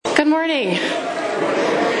Good morning.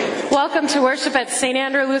 Welcome to worship at St.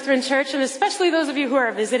 Andrew Lutheran Church, and especially those of you who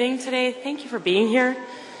are visiting today, thank you for being here.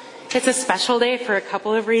 It's a special day for a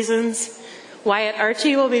couple of reasons. Wyatt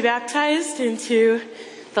Archie will be baptized into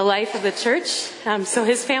the life of the church, so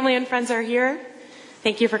his family and friends are here.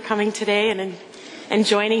 Thank you for coming today and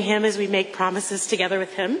joining him as we make promises together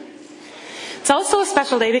with him. It's also a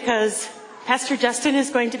special day because Pastor Justin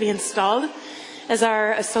is going to be installed as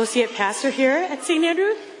our associate pastor here at St.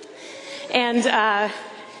 Andrew. And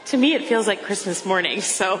to me, it feels like Christmas morning.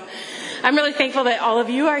 So I'm really thankful that all of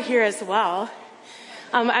you are here as well.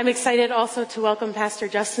 I'm excited also to welcome Pastor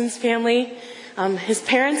Justin's family. His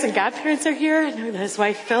parents and godparents are here. His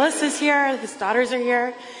wife Phyllis is here. His daughters are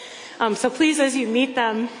here. So please, as you meet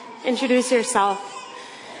them, introduce yourself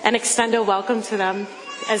and extend a welcome to them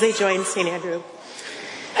as they join St. Andrew.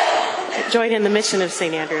 Join in the mission of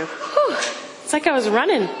St. Andrew. Whew. It's like I was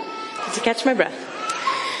running to catch my breath.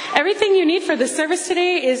 Everything you need for the service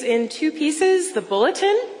today is in two pieces. The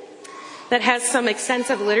bulletin that has some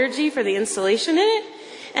extensive liturgy for the installation in it,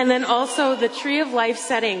 and then also the Tree of Life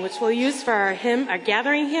setting, which we'll use for our hymn, our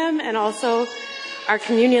gathering hymn, and also our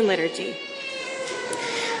communion liturgy.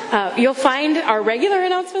 You'll find our regular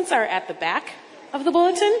announcements are at the back of the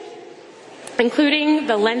bulletin, including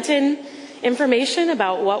the Lenten information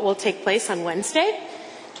about what will take place on Wednesday.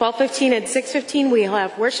 12:15 and 6:15 we'll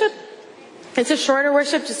have worship. It's a shorter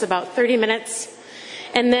worship, just about 30 minutes.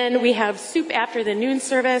 And then we have soup after the noon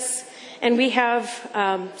service, and we have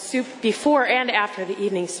soup before and after the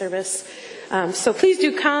evening service. So please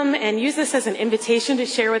do come and use this as an invitation to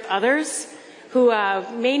share with others who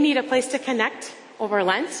may need a place to connect over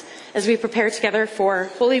Lent as we prepare together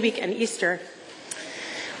for Holy Week and Easter.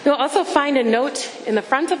 You'll also find a note in the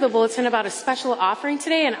front of the bulletin about a special offering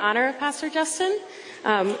today in honor of Pastor Justin.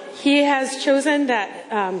 He has chosen that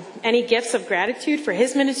any gifts of gratitude for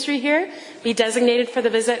his ministry here be designated for the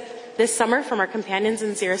visit this summer from our companions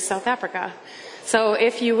in Zeerust, South Africa. So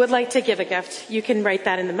if you would like to give a gift, you can write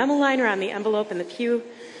that in the memo line or on the envelope in the pew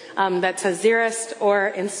that says Zeerust or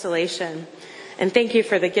installation. And thank you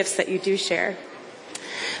for the gifts that you do share.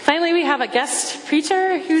 Finally, we have a guest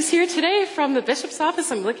preacher who's here today from the bishop's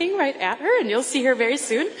office. I'm looking right at her, and you'll see her very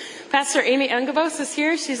soon. Pastor Amy Engabos is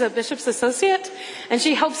here. She's a bishop's associate, and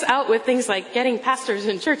she helps out with things like getting pastors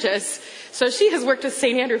in churches. So she has worked with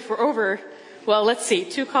St. Andrew for over,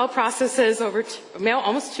 two call processes over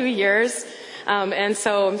almost 2 years. And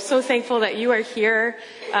so I'm so thankful that you are here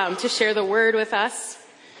to share the word with us.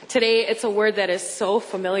 Today, it's a word that is so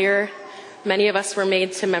familiar. Many of us were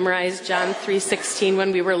made to memorize John 3:16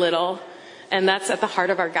 when we were little, and that's at the heart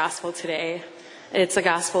of our gospel today. It's a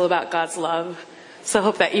gospel about God's love. So I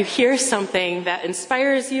hope that you hear something that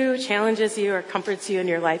inspires you, challenges you, or comforts you in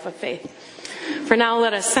your life of faith. For now,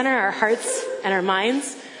 let us center our hearts and our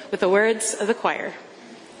minds with the words of the choir.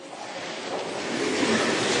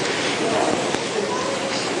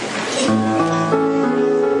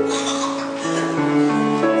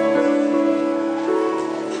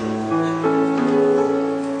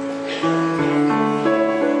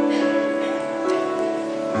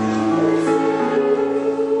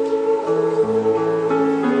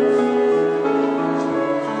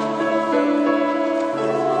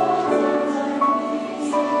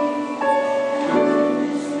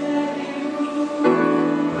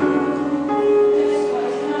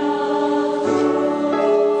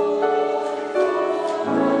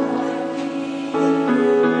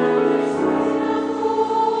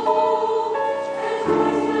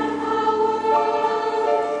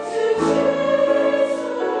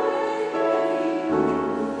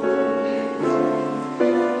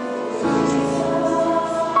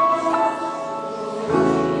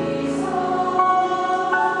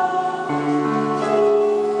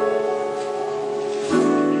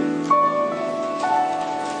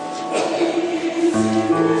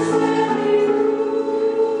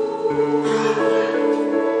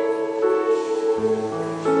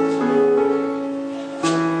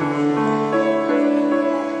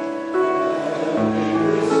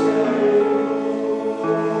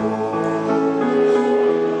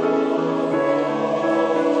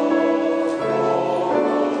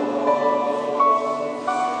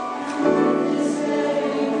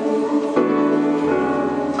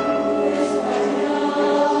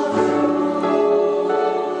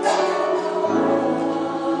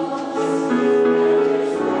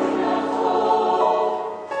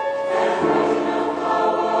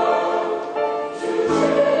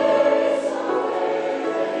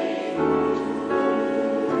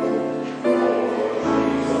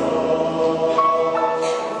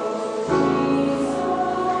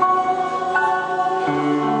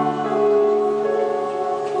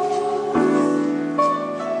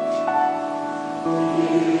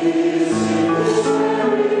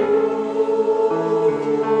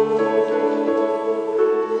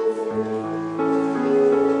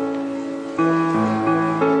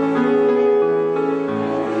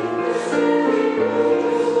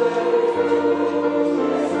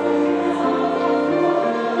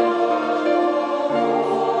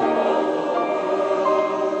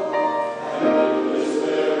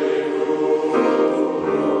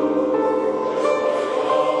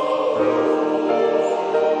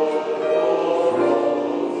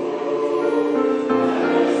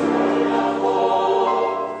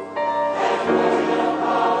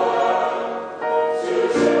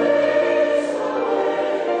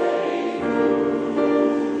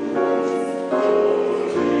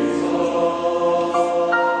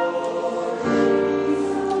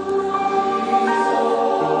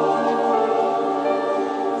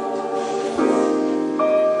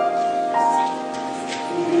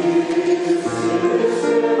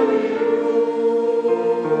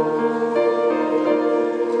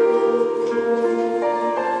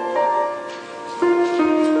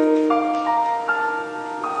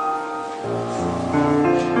 Please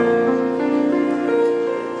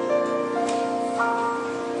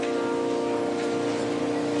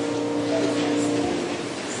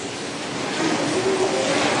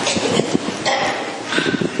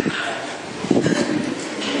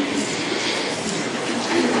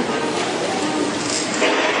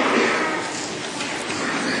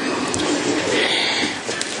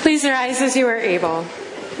rise as you are able.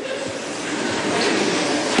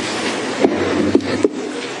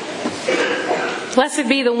 Blessed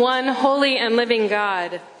be the one holy and living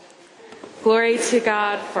God. Glory to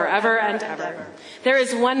God forever and ever. There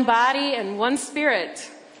is one body and one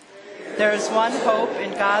Spirit. There is one hope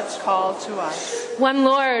in God's call to us. One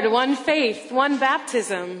Lord, one faith, one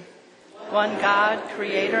baptism. One God,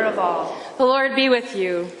 creator of all. The Lord be with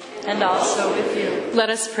you. And also with you. Let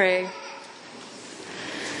us pray.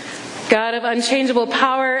 God of unchangeable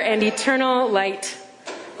power and eternal light,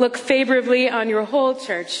 look favorably on your whole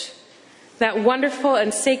church, that wonderful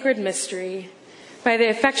and sacred mystery. By the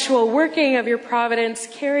effectual working of your providence,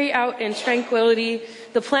 carry out in tranquility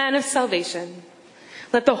the plan of salvation.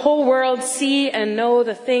 Let the whole world see and know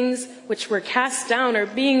the things which were cast down are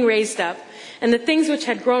being raised up, and the things which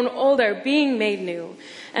had grown old are being made new,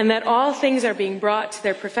 and that all things are being brought to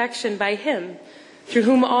their perfection by him, through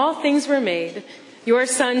whom all things were made, your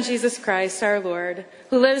Son, Jesus Christ, our Lord,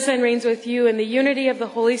 who lives and reigns with you in the unity of the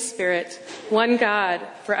Holy Spirit, one God,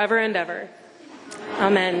 forever and ever.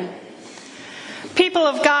 Amen. People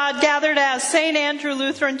of God gathered as St. Andrew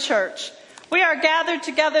Lutheran Church, we are gathered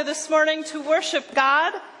together this morning to worship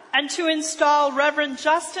God and to install Reverend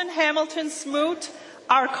Justin Hamilton Smoot,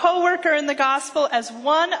 our co-worker in the gospel, as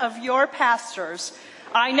one of your pastors.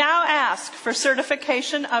 I now ask for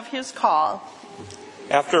certification of his call.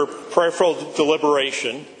 After prayerful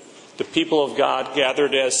deliberation, the people of God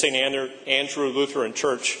gathered as St. Andrew Lutheran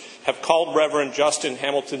Church have called Reverend Justin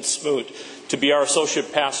Hamilton Smoot to be our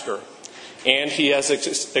associate pastor, and he has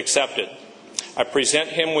accepted. I present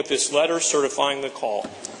him with this letter certifying the call.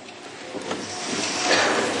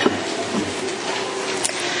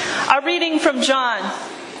 A reading from John.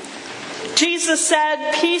 Jesus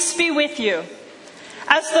said, "Peace be with you.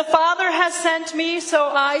 As the Father has sent me, so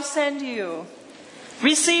I send you.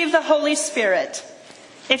 Receive the Holy Spirit.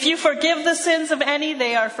 If you forgive the sins of any,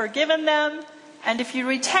 they are forgiven them, and if you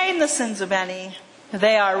retain the sins of any,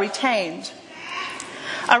 they are retained."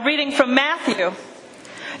 A reading from Matthew.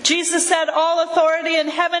 Jesus said, "All authority in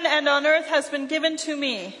heaven and on earth has been given to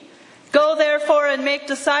me. Go therefore and make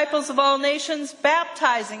disciples of all nations,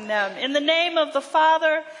 baptizing them in the name of the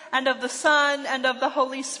Father and of the Son and of the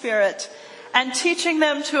Holy Spirit, and teaching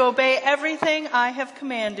them to obey everything I have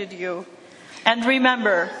commanded you. And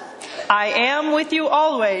remember, I am with you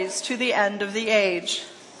always to the end of the age."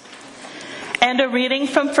 And a reading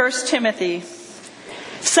from 1 Timothy.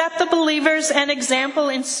 Set the believers an example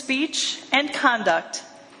in speech and conduct,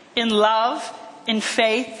 in love, in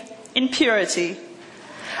faith, in purity.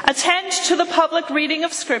 Attend to the public reading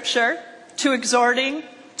of Scripture, to exhorting,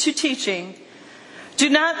 to teaching.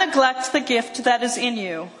 Do not neglect the gift that is in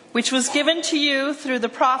you, which was given to you through the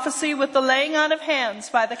prophecy with the laying on of hands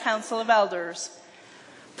by the council of elders.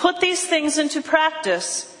 Put these things into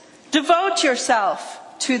practice. Devote yourself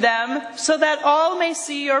to them so that all may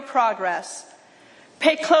see your progress.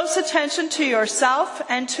 Pay close attention to yourself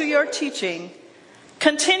and to your teaching.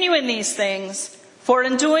 Continue in these things, for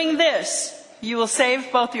in doing this, you will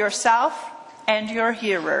save both yourself and your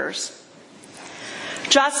hearers.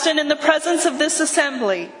 Justin, in the presence of this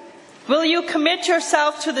assembly, will you commit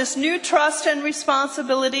yourself to this new trust and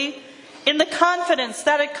responsibility in the confidence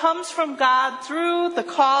that it comes from God through the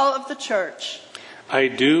call of the church? I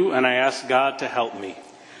do, and I ask God to help me.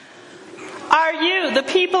 Are you, the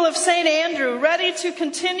people of St. Andrew, ready to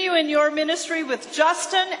continue in your ministry with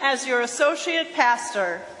Justin as your associate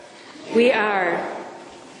pastor? We are.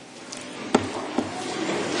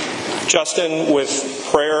 Justin, with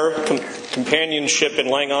prayer, companionship, and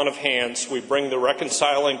laying on of hands, we bring the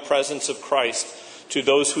reconciling presence of Christ to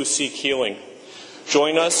those who seek healing.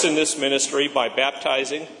 Join us in this ministry by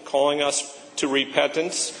baptizing, calling us to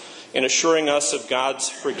repentance, and assuring us of God's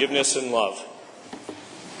forgiveness and love.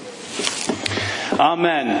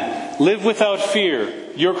 Amen. Live without fear.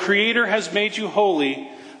 Your Creator has made you holy,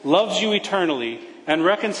 loves you eternally, and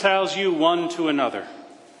reconciles you one to another.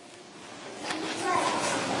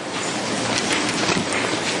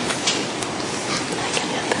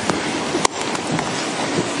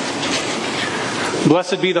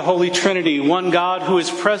 Blessed be the Holy Trinity, one God who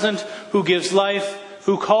is present, who gives life,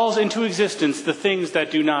 who calls into existence the things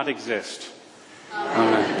that do not exist.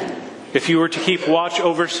 Amen. If you were to keep watch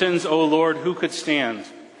over sins, O Lord, who could stand?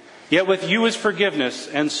 yet with you is forgiveness,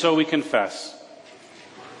 and so we confess.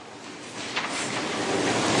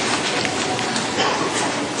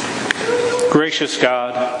 Gracious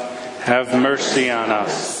God, have mercy on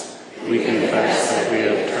us. We confess that we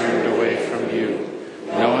have turned away from you,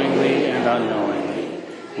 knowingly and unknowingly.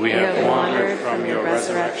 We have wandered from your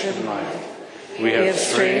resurrection life. We have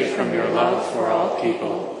strayed from your love for all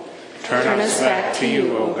people. Turn us back to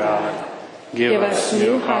you, O God. Give us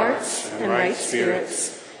new hearts and right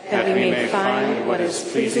spirits, that we may find what is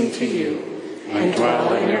pleasing to you and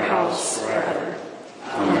dwell in your house forever.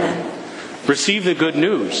 Amen. Receive the good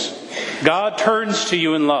news. God turns to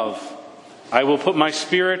you in love. I will put my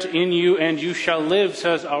spirit in you, and you shall live,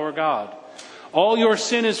 says our God. All your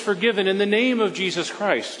sin is forgiven in the name of Jesus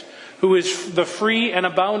Christ, who is the free and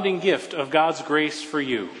abounding gift of God's grace for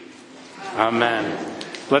you. Amen.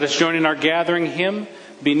 Let us join in our gathering hymn,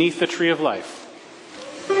 Beneath the Tree of Life.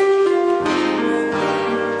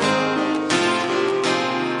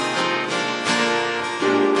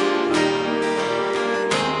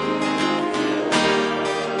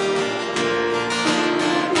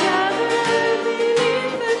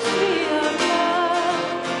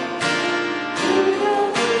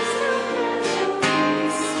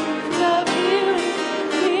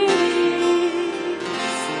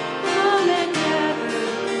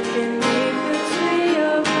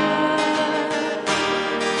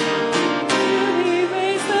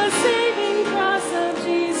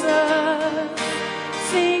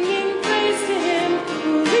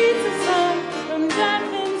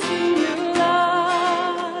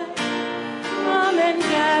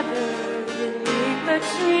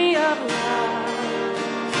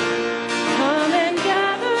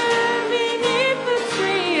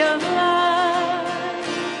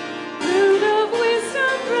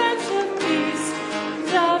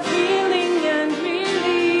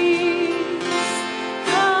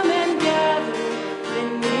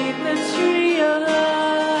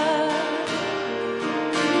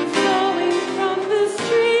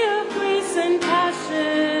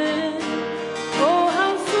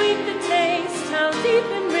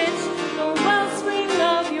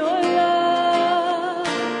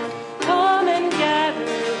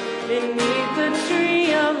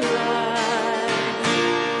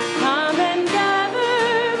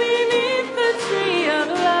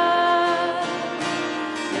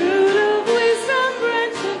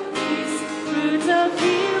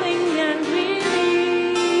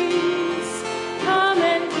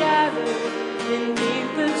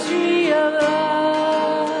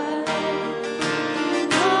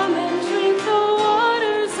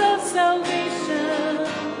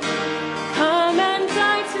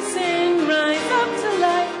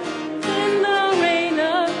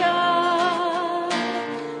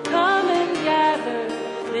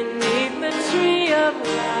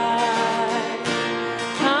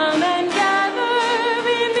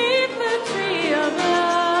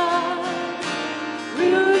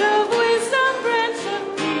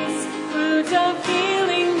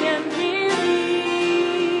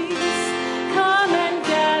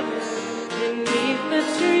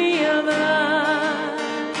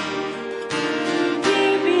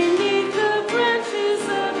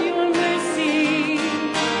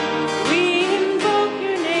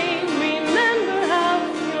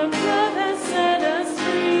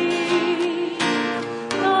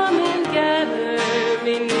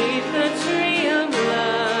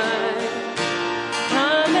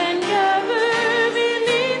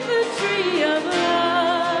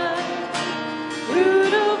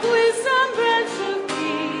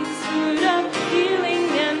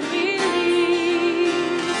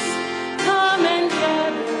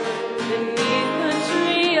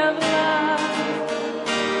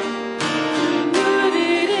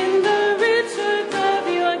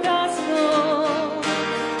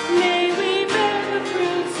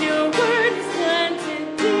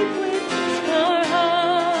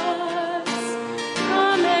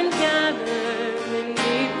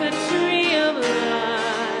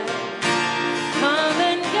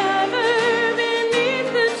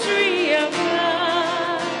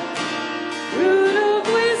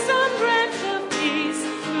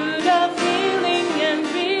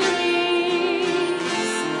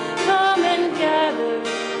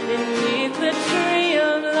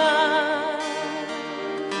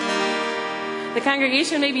 The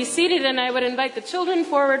congregation may be seated, and I would invite the children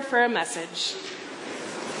forward for a message.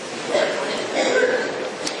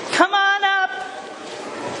 Come on up.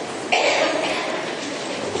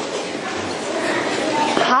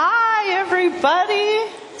 Hi, everybody.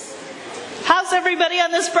 How's everybody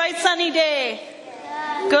on this bright sunny day?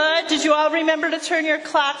 Good. Did you all remember to turn your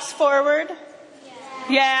clocks forward?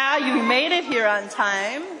 Yeah, you made it here on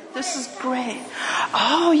time. This is great.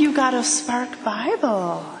 Oh, you got a Spark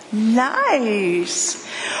Bible. Nice.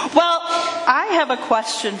 Well, I have a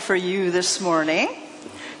question for you this morning.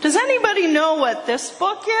 Does anybody know what this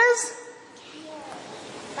book is?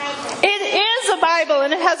 It is a Bible,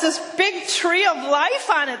 and it has this big tree of life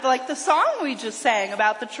on it, like the song we just sang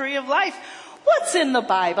about the tree of life. What's in the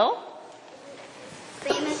Bible?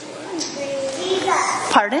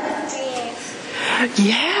 Pardon?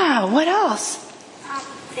 Yeah, what else?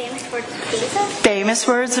 Famous words of Jesus. Famous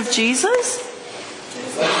words of Jesus?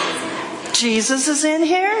 Jesus is in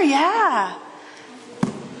here? Yeah.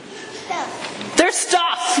 There's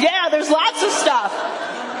stuff. Yeah, there's lots of stuff.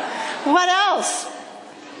 What else?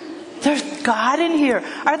 There's God in here.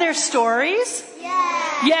 Are there stories?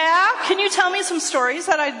 Yeah. Yeah? Can you tell me some stories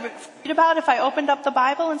that I'd read about if I opened up the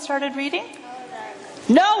Bible and started reading?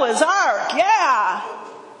 Noah's Ark. Yeah.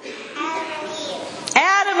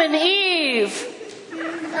 Adam and Eve.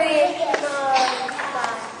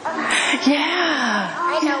 Yeah.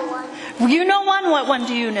 I know one. You know one? What one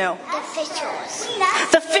do you know? The Fishers.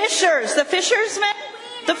 The Fishers. The Fishersmen?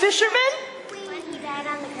 The fishermen? When he died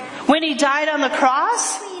on the cross. When he died on the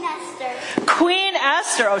cross? Queen Esther. Queen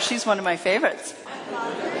Esther. Oh, she's one of my favorites.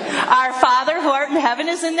 Our Father who art in heaven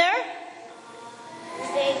is in there?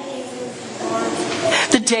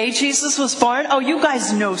 The day Jesus was born? Oh, you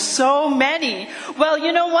guys know so many. Well,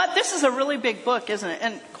 you know what? This is a really big book, isn't it?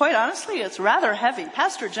 And quite honestly, it's rather heavy.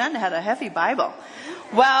 Pastor Jen had a heavy Bible.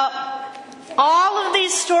 Well, all of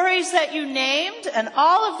these stories that you named and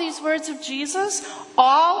all of these words of Jesus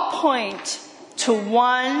all point to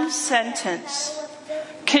one sentence.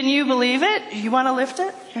 Can you believe it? You want to lift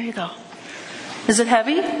it? Here you go. Is it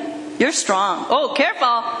heavy? You're strong. Oh,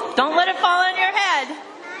 careful. Don't let it fall on your head.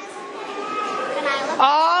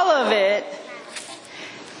 All of it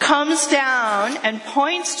comes down and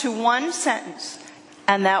points to one sentence.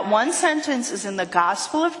 And that one sentence is in the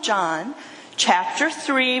Gospel of John, chapter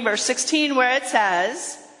 3, verse 16, where it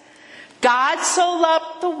says, God so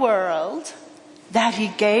loved the world that he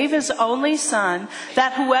gave his only Son,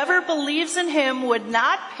 that whoever believes in him would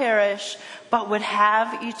not perish, but would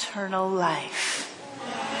have eternal life.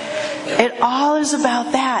 It all is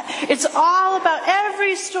about that. It's all about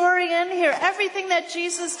every story in here, everything that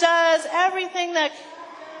Jesus does, everything that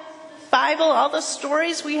Bible, all the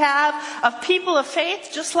stories we have of people of faith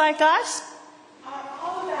just like us.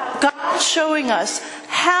 God showing us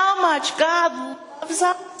how much God loves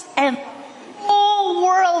us and the whole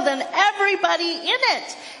world and everybody in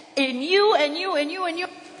it. In you and you and you and you.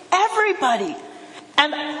 Everybody.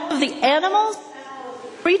 And the animals,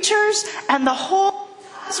 creatures, and the whole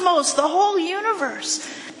cosmos, the whole universe.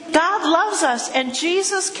 God loves us, and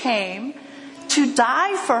Jesus came to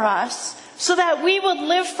die for us so that we would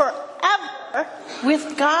live forever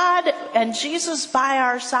with God and Jesus by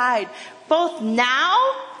our side, both now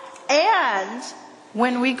and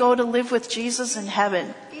when we go to live with Jesus in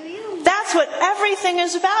heaven. That's what everything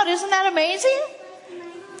is about. Isn't that amazing?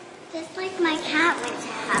 Just like my cat went to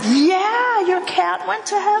heaven. Yeah, your cat went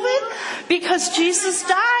to heaven because Jesus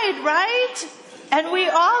died, right? And we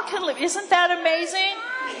all can live. Isn't that amazing?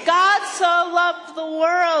 God so loved the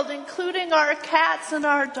world, including our cats and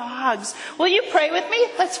our dogs. Will you pray with me?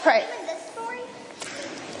 Let's pray. This story?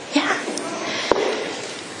 Yeah.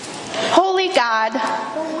 Holy God,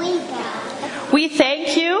 we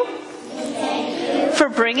thank you for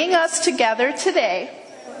bringing us together today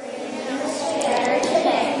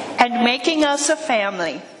and making us a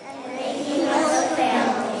family.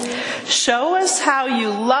 Show us how you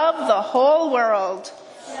love the whole world.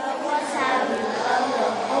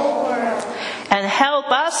 And help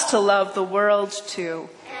us to love the world too.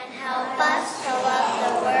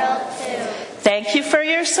 Thank you for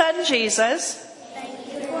your Son, Jesus.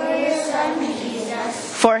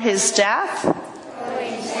 For his death.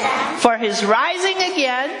 For his rising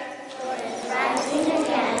again.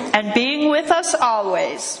 And being with us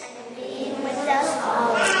always.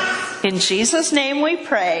 In Jesus' name we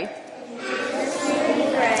pray.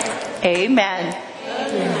 Amen.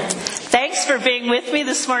 Thanks for being with me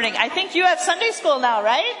this morning. I think you have Sunday school now,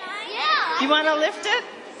 right? Yeah. You want to lift it?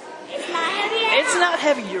 It's not heavy. It's not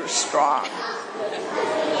heavy. You're strong.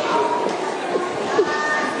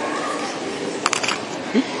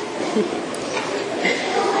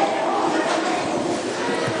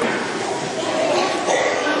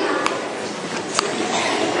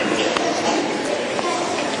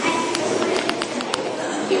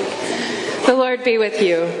 The Lord be with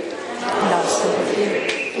you.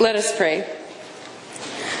 Let us pray.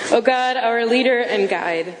 O God, our leader and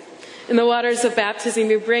guide, in the waters of baptism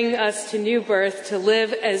you bring us to new birth to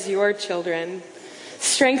live as your children.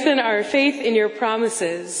 Strengthen our faith in your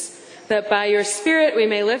promises, that by your Spirit we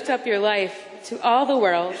may lift up your life to all the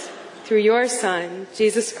world through your Son,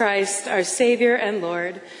 Jesus Christ, our Savior and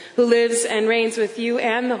Lord, who lives and reigns with you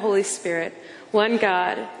and the Holy Spirit, one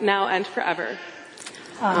God, now and forever.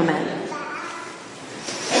 Amen.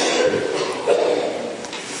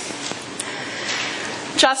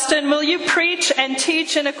 Justin, will you preach and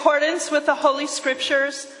teach in accordance with the Holy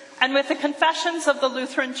Scriptures and with the confessions of the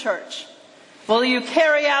Lutheran Church? Will you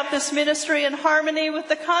carry out this ministry in harmony with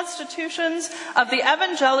the constitutions of the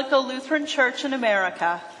Evangelical Lutheran Church in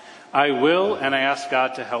America? I will, and I ask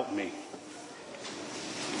God to help me.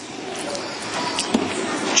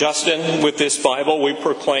 Justin, with this Bible, we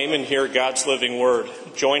proclaim and hear God's living word.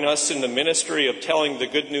 Join us in the ministry of telling the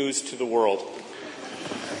good news to the world.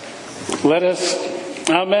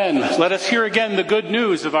 Amen. Let us hear again the good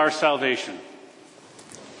news of our salvation.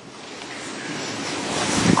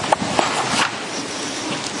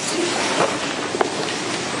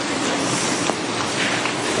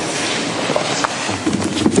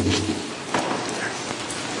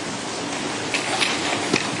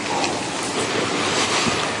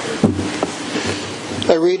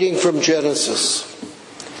 A reading from Genesis.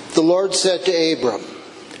 The Lord said to Abram,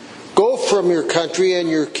 "Go from your country and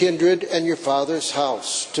your kindred and your father's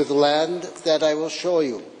house to the land that I will show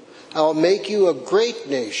you. I will make you a great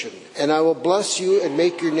nation, and I will bless you and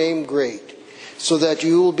make your name great, so that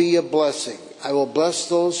you will be a blessing. I will bless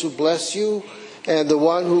those who bless you, and the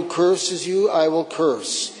one who curses you I will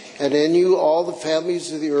curse, and in you all the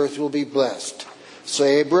families of the earth will be blessed." So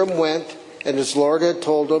Abram went, and as Lord had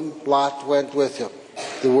told him, Lot went with him.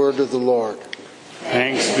 The word of the Lord.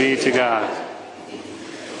 Thanks be to God.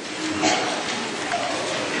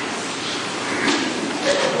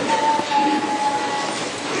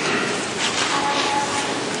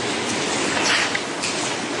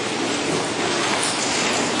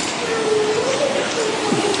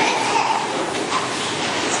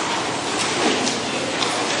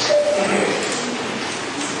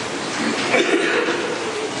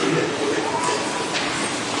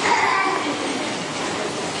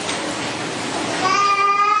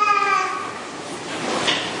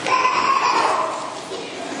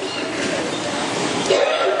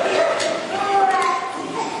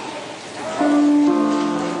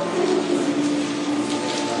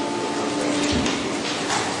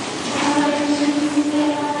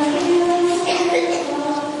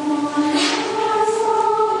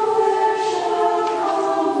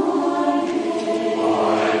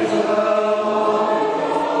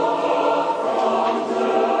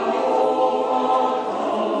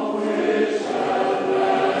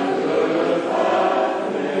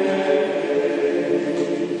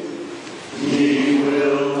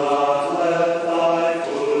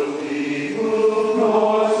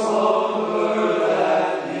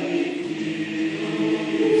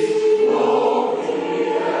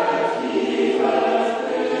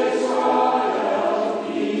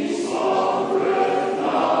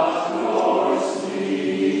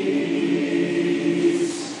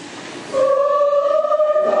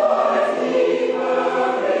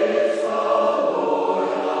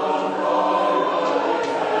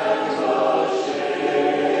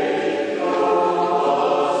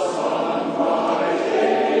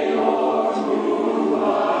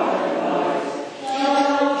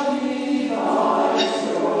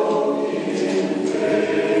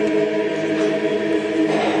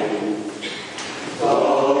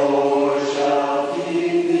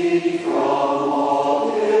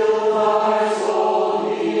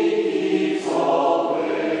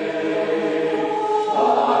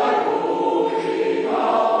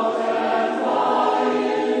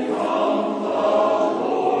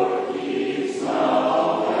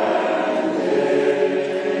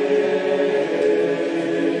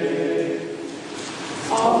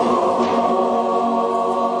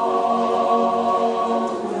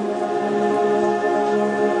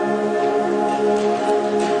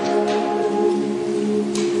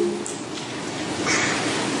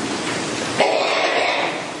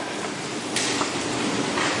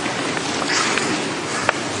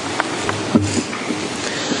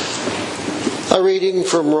 A reading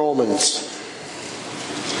from Romans.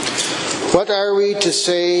 What are we to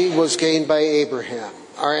say was gained by Abraham,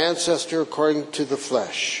 our ancestor according to the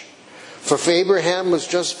flesh? For if Abraham was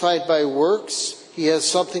justified by works, he has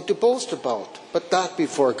something to boast about, but not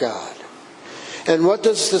before God. And what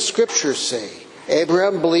does the Scripture say?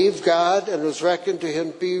 Abraham believed God and was reckoned to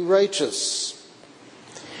him to be righteous.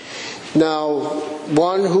 Now,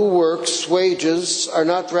 one who works, wages are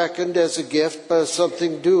not reckoned as a gift, but as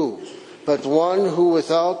something due. But one who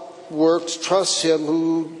without works trusts him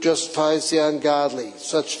who justifies the ungodly.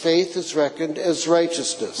 Such faith is reckoned as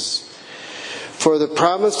righteousness. For the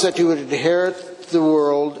promise that he would inherit the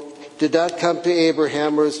world did not come to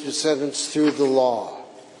Abraham or his descendants through the law,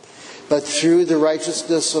 but through the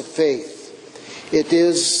righteousness of faith. It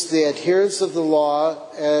is the adherents of the law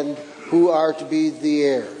and who are to be the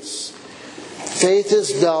heirs. Faith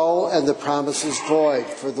is null and the promise is void,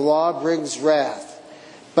 for the law brings wrath.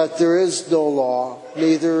 But there is no law,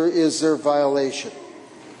 neither is there violation.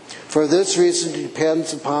 For this reason it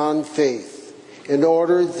depends upon faith, in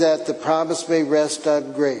order that the promise may rest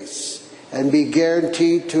on grace, and be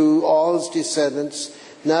guaranteed to all his descendants,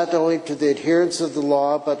 not only to the adherents of the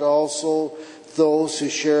law, but also those who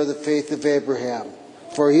share the faith of Abraham.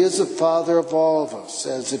 For he is the father of all of us,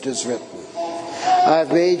 as it is written, I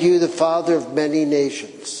have made you the father of many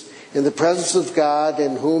nations, in the presence of God,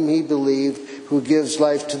 in whom he believed, who gives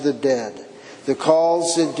life to the dead, that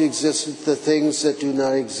calls into existence the things that do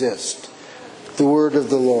not exist. The word of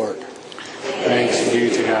the Lord. Thanks be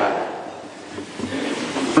to God.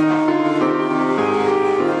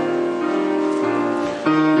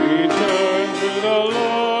 Return to the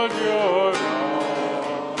Lord your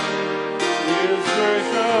God. He is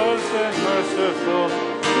gracious and merciful,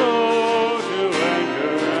 slow to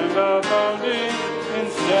anger and abounding in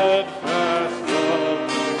steadfast love.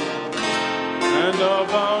 And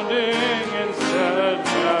abounding in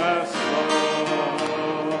steadfast love.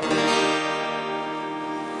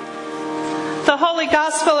 The Holy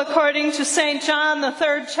Gospel according to St. John, the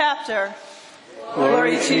 3rd chapter.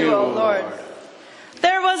 Glory to you, O Lord.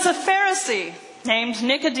 There was a Pharisee named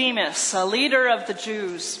Nicodemus, a leader of the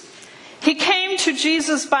Jews. He came to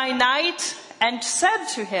Jesus by night and said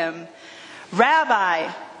to him,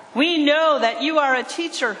 Rabbi, we know that you are a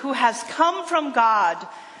teacher who has come from God,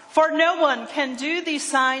 for no one can do these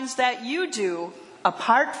signs that you do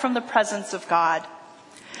apart from the presence of God.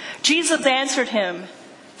 Jesus answered him,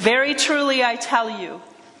 Very truly I tell you,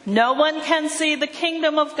 no one can see the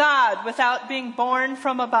kingdom of God without being born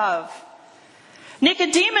from above.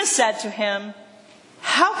 Nicodemus said to him,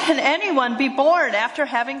 How can anyone be born after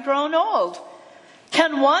having grown old?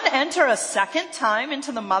 Can one enter a second time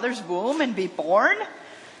into the mother's womb and be born?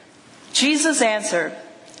 Jesus answered,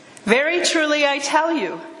 Very truly I tell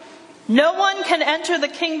you, no one can enter the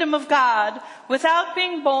kingdom of God without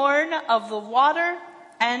being born of the water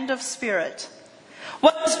and of Spirit.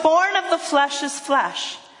 What is born of the flesh is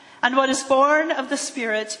flesh, and what is born of the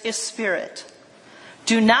Spirit is spirit.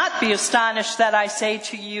 Do not be astonished that I say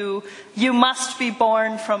to you, you must be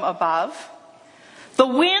born from above. The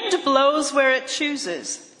wind blows where it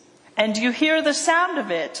chooses, and you hear the sound of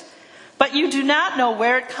it, but you do not know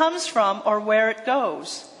where it comes from or where it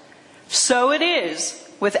goes. So it is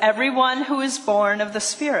with everyone who is born of the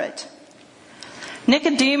Spirit.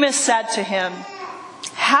 Nicodemus said to him,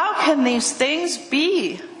 How can these things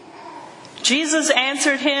be? Jesus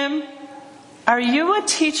answered him, Are you a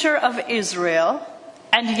teacher of Israel,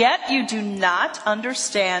 and yet you do not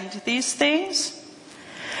understand these things?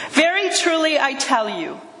 Very truly I tell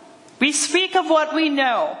you, we speak of what we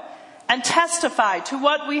know, and testify to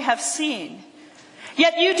what we have seen,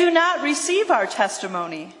 yet you do not receive our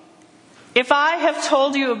testimony. If I have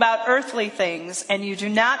told you about earthly things and you do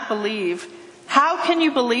not believe, how can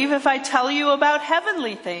you believe if I tell you about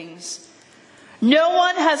heavenly things? No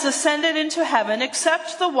one has ascended into heaven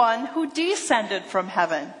except the one who descended from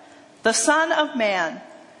heaven, the Son of Man.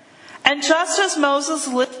 And just as Moses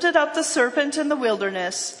lifted up the serpent in the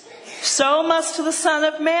wilderness, so must the Son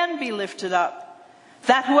of Man be lifted up,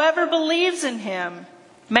 that whoever believes in him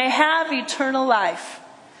may have eternal life.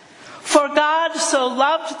 For God so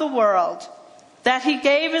loved the world that he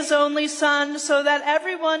gave his only Son, so that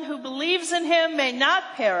everyone who believes in him may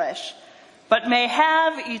not perish, but may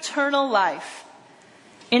have eternal life.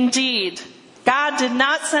 Indeed, God did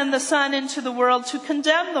not send the Son into the world to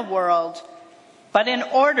condemn the world, but in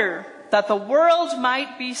order that the world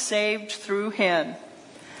might be saved through him.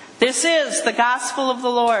 This is the gospel of the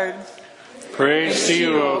Lord. Praise to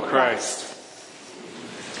you, O Christ.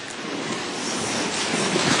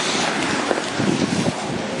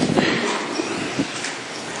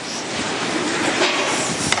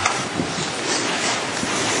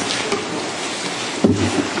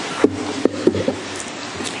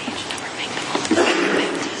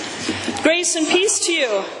 Grace and peace to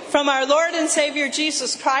you from our Lord and Savior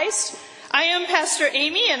Jesus Christ. I am Pastor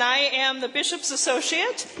Amy, and I am the Bishop's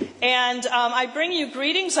Associate And I bring you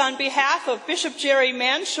greetings on behalf of Bishop Jerry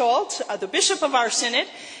Mansholt, the bishop of our synod.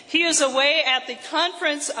 He is away at the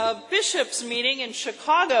Conference of Bishops meeting in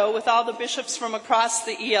Chicago with all the bishops from across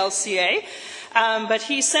the ELCA. But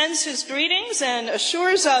he sends his greetings and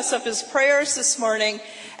assures us of his prayers this morning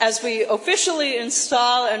as we officially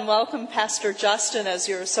install and welcome Pastor Justin as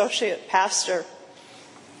your associate pastor.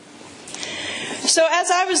 So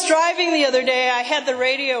as I was driving the other day, I had the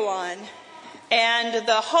radio on, and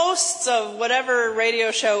the hosts of whatever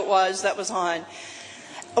radio show it was that was on,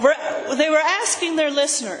 they were asking their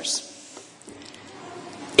listeners,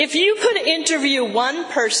 if you could interview one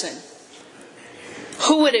person,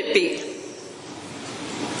 who would it be?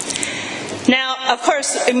 Now, of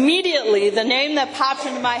course, immediately the name that popped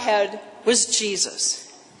into my head was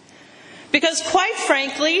Jesus. Because quite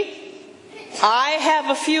frankly, I have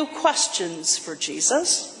a few questions for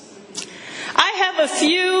Jesus. I have a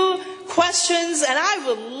few questions, and I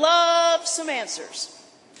would love some answers.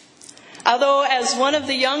 Although, as one of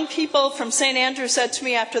the young people from St. Andrew said to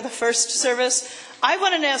me after the first service, I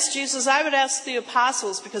wouldn't ask Jesus, I would ask the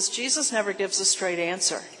apostles, because Jesus never gives a straight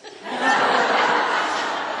answer.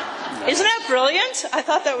 Isn't that brilliant? I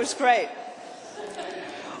thought that was great.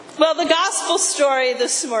 Well, the gospel story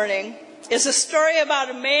this morning is a story about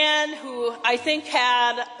a man who I think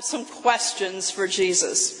had some questions for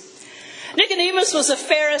Jesus. Nicodemus was a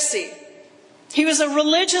Pharisee. He was a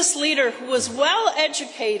religious leader who was well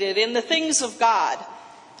educated in the things of God.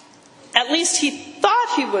 At least he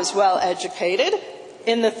thought he was well educated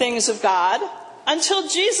in the things of God until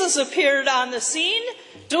Jesus appeared on the scene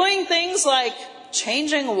doing things like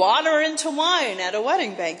changing water into wine at a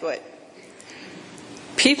wedding banquet.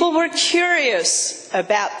 People were curious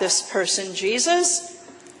about this person, Jesus,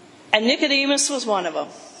 and Nicodemus was one of them.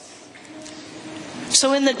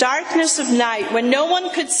 So in the darkness of night, when no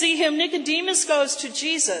one could see him, Nicodemus goes to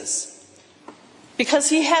Jesus because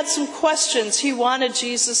he had some questions he wanted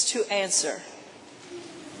Jesus to answer.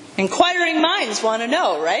 Inquiring minds want to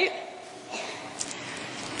know, right?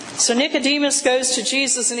 So Nicodemus goes to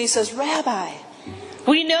Jesus and he says, Rabbi,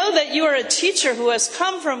 we know that you are a teacher who has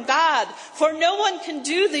come from God, for no one can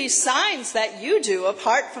do these signs that you do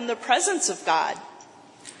apart from the presence of God.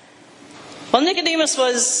 Well, Nicodemus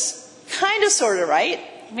was kind of sort of right,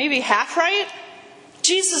 maybe half right.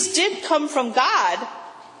 Jesus did come from God,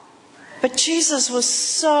 but Jesus was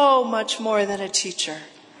so much more than a teacher.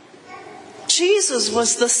 Jesus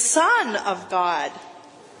was the Son of God.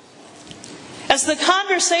 As the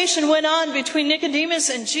conversation went on between Nicodemus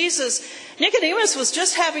and Jesus, Nicodemus was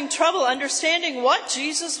just having trouble understanding what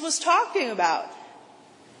Jesus was talking about.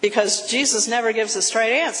 Because Jesus never gives a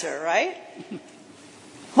straight answer, right?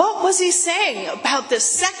 What was he saying about the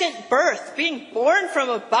second birth, being born from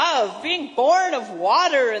above, being born of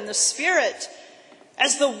water and the Spirit?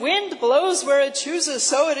 As the wind blows where it chooses,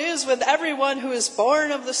 so it is with everyone who is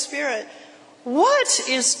born of the Spirit. What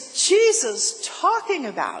is Jesus talking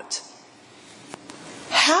about?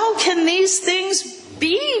 How can these things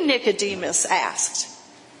be, Nicodemus asked.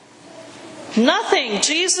 Nothing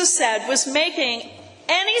Jesus said was making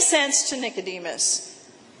any sense to Nicodemus.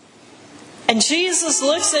 And Jesus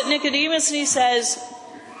looks at Nicodemus and he says,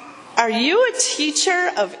 are you a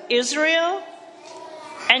teacher of Israel,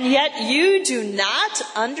 and yet you do not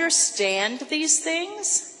understand these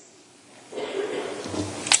things?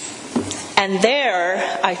 And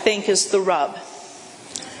there, I think, is the rub.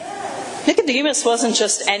 Nicodemus wasn't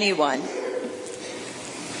just anyone.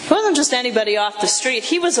 He wasn't just anybody off the street.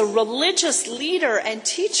 He was a religious leader and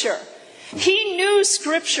teacher. He knew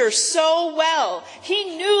Scripture so well.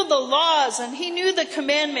 He knew the laws and he knew the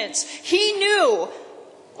commandments. He knew,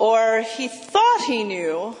 or he thought he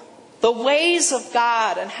knew, the ways of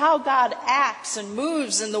God and how God acts and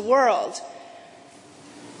moves in the world.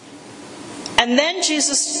 And then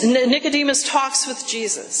Nicodemus talks with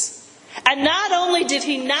Jesus. And not only did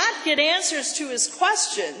he not get answers to his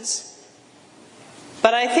questions,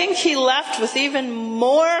 but I think he left with even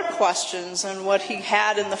more questions than what he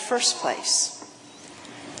had in the first place.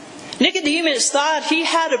 Nicodemus thought he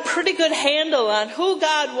had a pretty good handle on who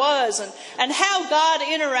God was and how God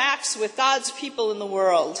interacts with God's people in the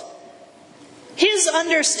world. His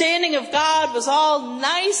understanding of God was all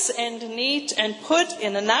nice and neat and put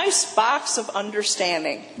in a nice box of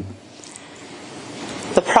understanding.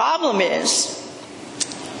 The problem is,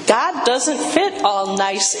 God doesn't fit all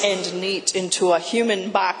nice and neat into a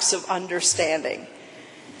human box of understanding,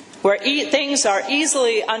 where things are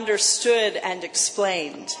easily understood and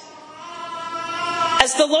explained.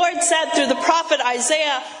 As the Lord said through the prophet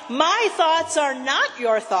Isaiah, my thoughts are not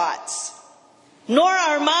your thoughts, nor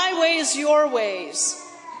are my ways your ways.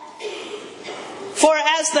 For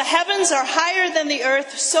as the heavens are higher than the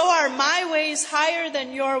earth, so are my ways higher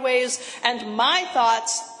than your ways, and my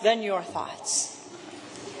thoughts than your thoughts.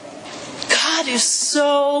 God is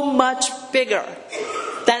so much bigger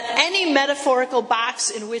than any metaphorical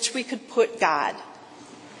box in which we could put God.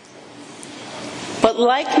 But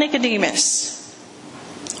like Nicodemus,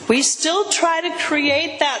 we still try to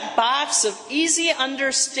create that box of easy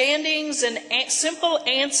understandings and simple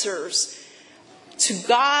answers to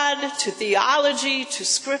God, to theology, to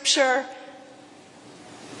Scripture,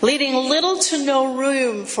 leaving little to no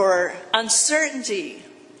room for uncertainty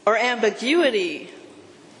or ambiguity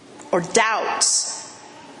or doubts,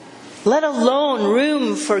 let alone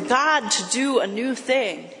room for God to do a new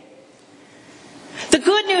thing. The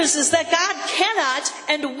good news is that God cannot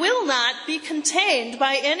and will not be contained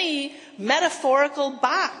by any metaphorical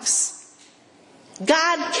box.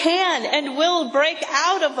 God can and will break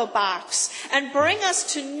out of a box and bring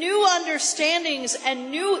us to new understandings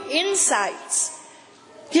and new insights,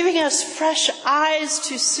 giving us fresh eyes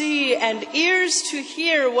to see and ears to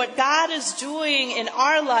hear what God is doing in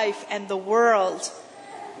our life and the world.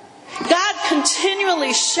 God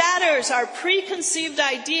continually shatters our preconceived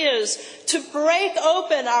ideas to break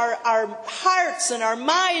open our hearts and our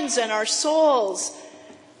minds and our souls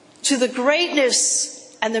to the greatness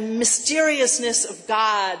and the mysteriousness of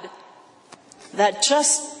God that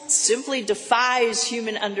just simply defies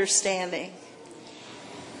human understanding.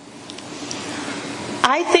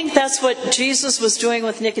 I think that's what Jesus was doing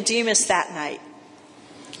with Nicodemus that night.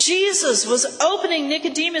 Jesus was opening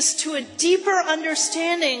Nicodemus to a deeper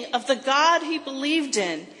understanding of the God he believed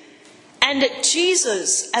in and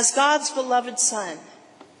Jesus as God's beloved Son.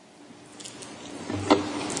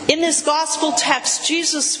 In this gospel text,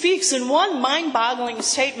 Jesus speaks in one mind-boggling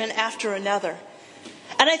statement after another.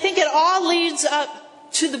 And I think it all leads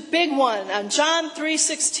up to the big one on John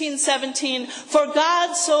 3:16-17. For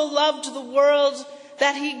God so loved the world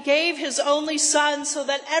that he gave his only Son, so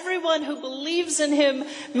that everyone who believes in him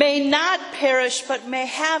may not perish, but may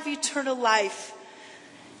have eternal life.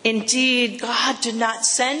 Indeed, God did not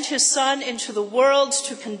send his Son into the world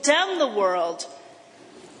to condemn the world,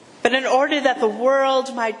 but in order that the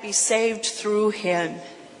world might be saved through him.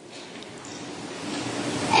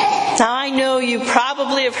 Now, I know you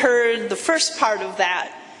probably have heard the first part of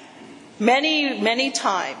that many, many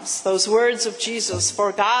times, those words of Jesus,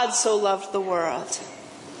 for God so loved the world.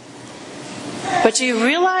 But do you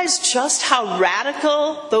realize just how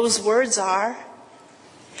radical those words are?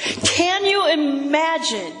 Can you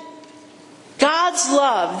imagine God's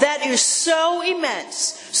love that is so immense,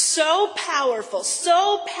 so powerful,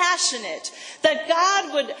 so passionate, that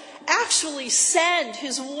God would actually send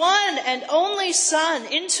his one and only Son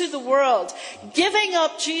into the world, giving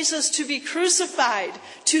up Jesus to be crucified,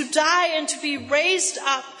 to die, and to be raised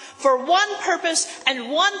up for one purpose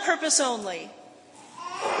and one purpose only,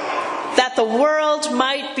 that the world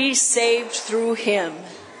might be saved through him.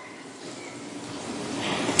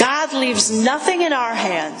 God leaves nothing in our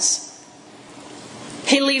hands.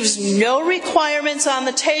 He leaves no requirements on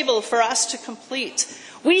the table for us to complete.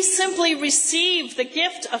 We simply receive the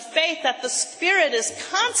gift of faith that the Spirit is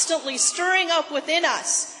constantly stirring up within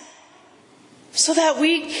us, so that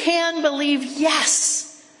we can believe,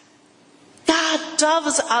 yes, God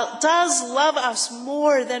does love us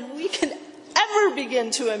more than we can ever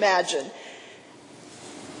begin to imagine.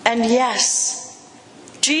 And yes,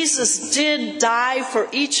 Jesus did die for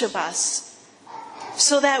each of us,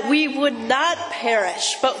 so that we would not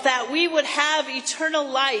perish, but that we would have eternal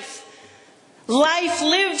life. Life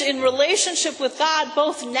lived in relationship with God,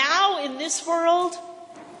 both now in this world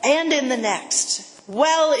and in the next,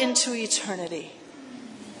 well into eternity.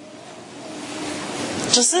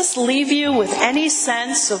 Does this leave you with any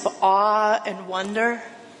sense of awe and wonder?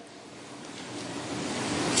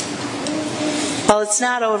 Well, it's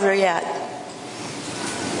not over yet.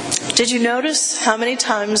 Did you notice how many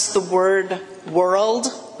times the word world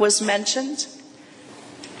was mentioned?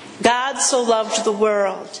 God so loved the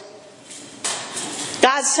world.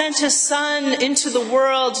 God sent his Son into the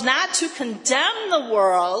world not to condemn the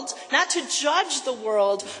world, not to judge the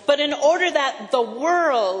world, but in order that the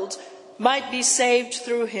world might be saved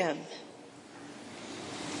through him.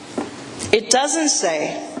 It doesn't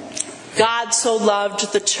say God so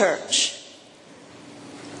loved the church,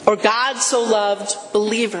 or God so loved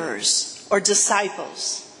believers or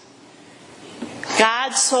disciples.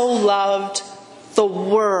 God so loved the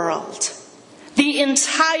world, the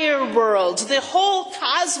entire world, the whole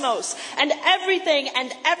cosmos, and everything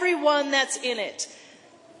and everyone that's in it.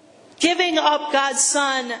 Giving up God's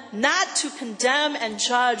Son not to condemn and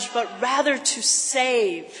judge, but rather to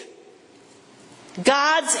save.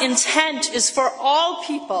 God's intent is for all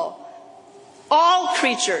people, all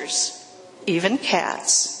creatures, even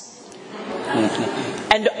cats,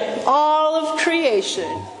 and all of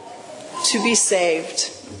creation to be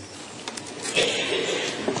saved.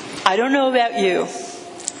 I don't know about you,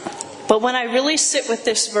 but when I really sit with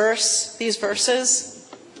these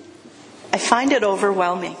verses, I find it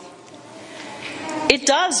overwhelming. It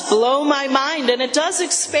does blow my mind, and it does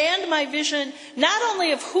expand my vision, not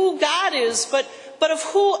only of who God is, but of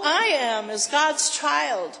who I am as God's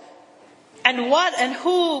child, and what and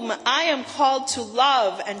whom I am called to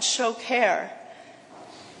love and show care.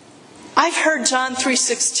 I've heard John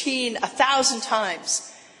 3:16 1,000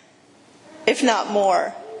 times, if not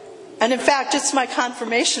more. And in fact, it's my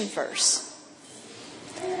confirmation verse.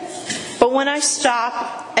 But when I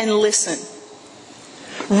stop and listen,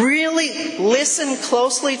 really listen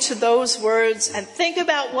closely to those words and think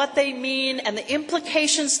about what they mean and the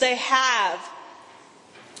implications they have,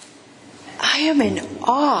 I am in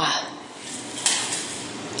awe.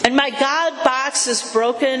 And my God box is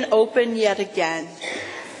broken open yet again.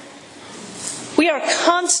 We are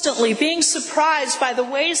constantly being surprised by the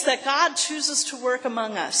ways that God chooses to work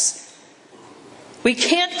among us. We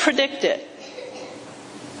can't predict it.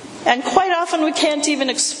 And quite often we can't even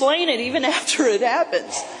explain it, even after it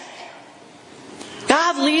happens.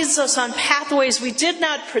 God leads us on pathways we did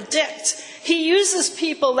not predict. He uses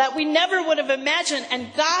people that we never would have imagined,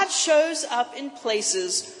 and God shows up in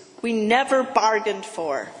places we never bargained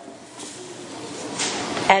for.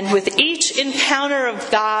 And with each encounter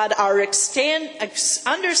of God, our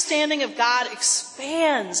understanding of God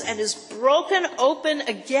expands and is broken open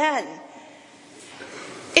again.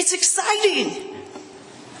 It's exciting.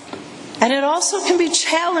 And it also can be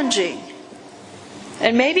challenging.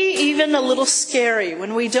 And maybe even a little scary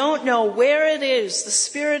when we don't know where it is the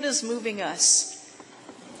Spirit is moving us.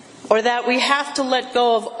 Or that we have to let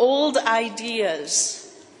go of old ideas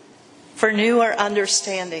for newer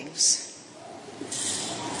understandings.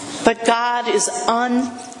 But God is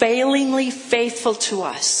unfailingly faithful to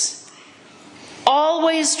us,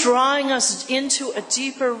 always drawing us into a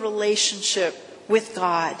deeper relationship with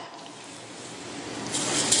God.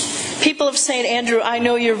 People of St. Andrew, I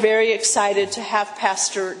know you're very excited to have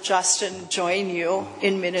Pastor Justin join you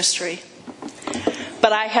in ministry.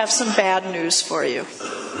 But I have some bad news for you.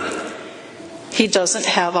 He doesn't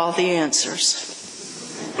have all the answers.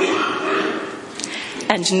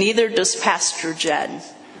 And neither does Pastor Jen.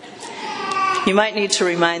 You might need to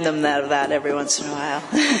remind them of that every once in a while.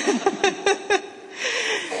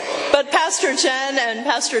 But Pastor Jen and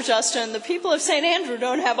Pastor Justin, the people of St. Andrew,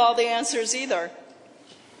 don't have all the answers either.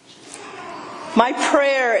 My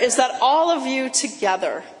prayer is that all of you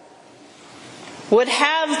together would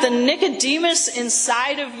have the Nicodemus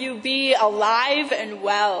inside of you be alive and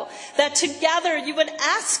well. That together you would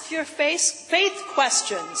ask your faith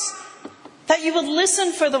questions. That you would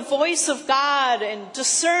listen for the voice of God and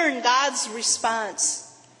discern God's response.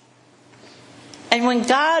 And when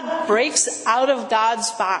God breaks out of God's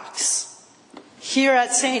box here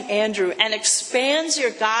at St. Andrew and expands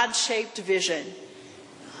your God-shaped vision,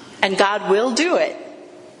 and God will do it,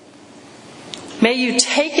 may you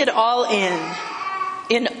take it all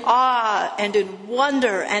in awe and in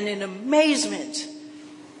wonder and in amazement,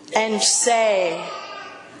 and say,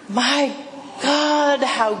 "My God,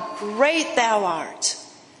 how great thou art."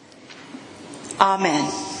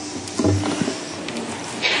 Amen.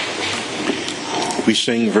 We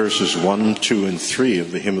sing verses 1, 2, and 3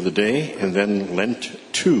 of the Hymn of the Day, and then Lent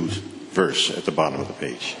 2 verse at the bottom of the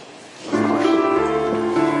page.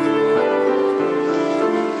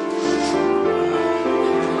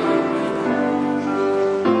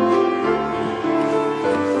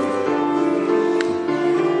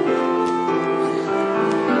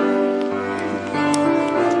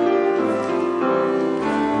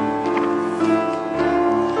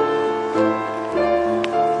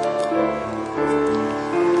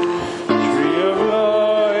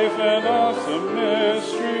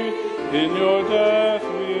 In your death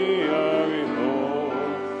we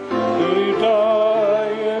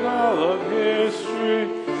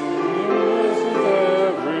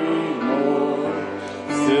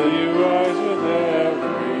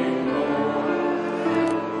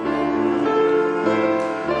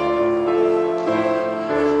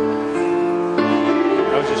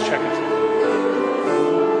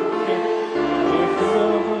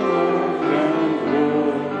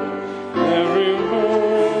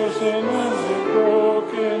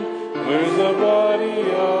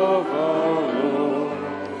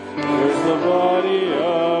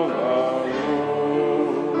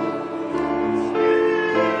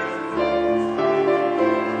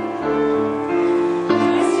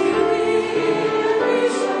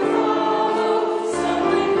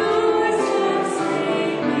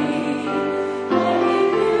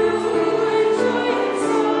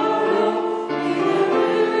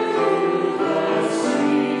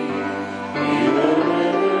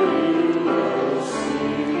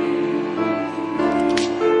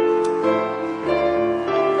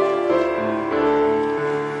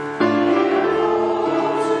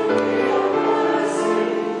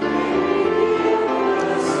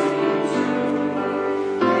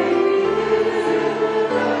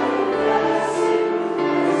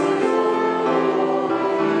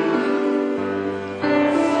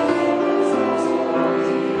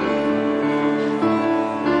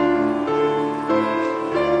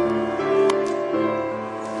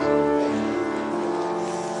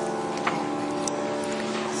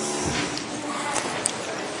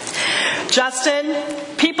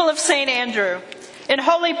Justin, people of St. Andrew, in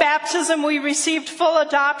holy baptism we received full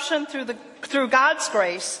adoption through God's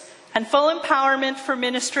grace and full empowerment for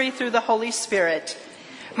ministry through the Holy Spirit.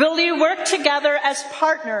 Will you work together as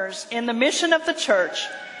partners in the mission of the Church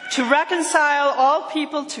to reconcile all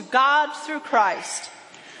people to God through Christ?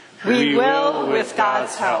 We will with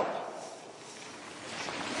God's help.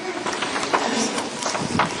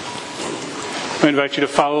 I invite you to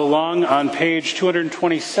follow along on page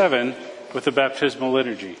 227 with the baptismal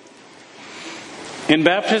liturgy. In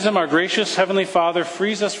baptism, our gracious Heavenly Father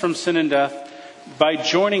frees us from sin and death by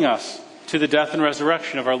joining us to the death and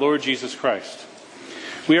resurrection of our Lord Jesus Christ.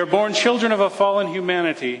 We are born children of a fallen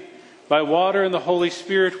humanity. By water and the Holy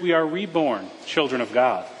Spirit, we are reborn children of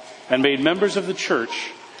God and made members of the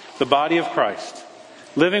Church, the body of Christ.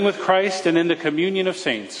 Living with Christ and in the communion of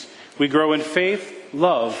saints, we grow in faith,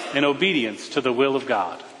 love, and obedience to the will of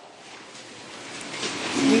God.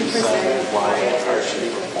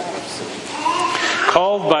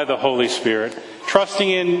 Called by the Holy Spirit, trusting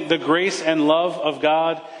in the grace and love of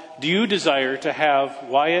God, do you desire to have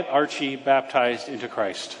Wyatt Archie baptized into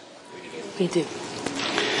Christ? We do.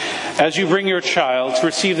 As you bring your child to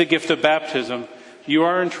receive the gift of baptism, you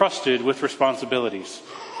are entrusted with responsibilities.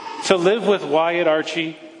 To live with Wyatt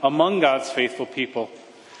Archie among God's faithful people,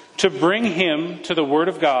 to bring him to the Word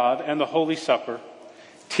of God and the Holy Supper,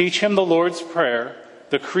 teach him the Lord's Prayer,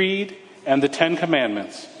 the Creed, and the 10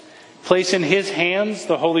 Commandments, place in his hands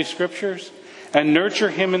the Holy Scriptures, and nurture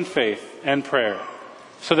him in faith and prayer,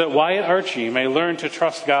 so that Wyatt Archie may learn to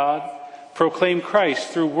trust God, proclaim Christ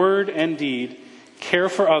through word and deed, care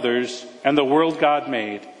for others and the world God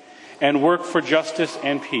made, and work for justice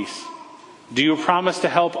and peace. Do you promise to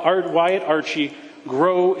help Wyatt Archie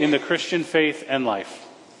grow in the Christian faith and life?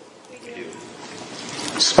 We do.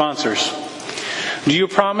 Sponsors, do you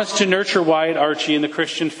promise to nurture Wyatt Archie in the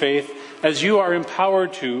Christian faith as you are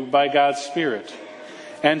empowered to by God's Spirit,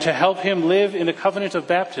 and to help him live in the covenant of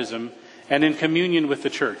baptism and in communion with the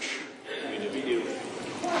Church? We do.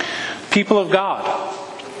 People of God,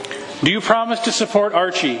 do you promise to support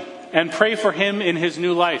Archie and pray for him in his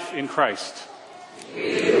new life in Christ?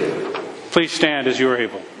 We do. Please stand as you are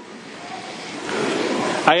able.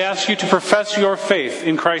 I ask you to profess your faith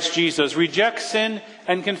in Christ Jesus, reject sin,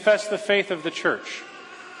 and confess the faith of the Church.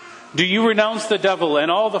 Do you renounce the devil and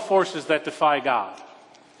all the forces that defy God?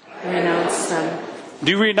 I renounce them.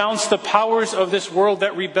 Do you renounce the powers of this world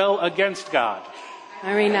that rebel against God?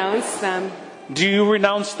 I renounce them. Do you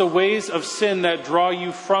renounce the ways of sin that draw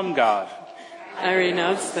you from God? I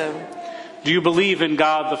renounce them. Do you believe in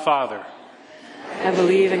God the Father? I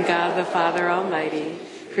believe in God the Father Almighty,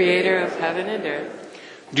 creator of heaven and earth.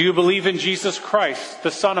 Do you believe in Jesus Christ,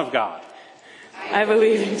 the Son of God? I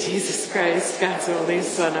believe in Jesus Christ, God's only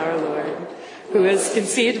Son, our Lord, who was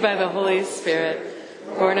conceived by the Holy Spirit,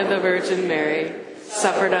 born of the Virgin Mary,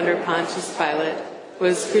 suffered under Pontius Pilate,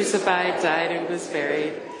 was crucified, died, and was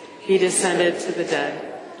buried. He descended to the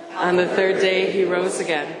dead. On the third day he rose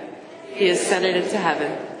again. He ascended into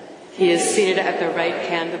heaven. He is seated at the right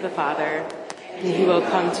hand of the Father, and he will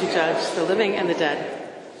come to judge the living and the dead.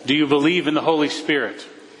 Do you believe in the Holy Spirit?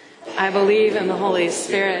 I believe in the Holy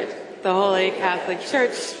Spirit, the Holy Catholic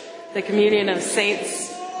Church, the communion of saints,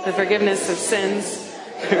 the forgiveness of sins,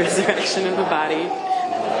 the resurrection of the body.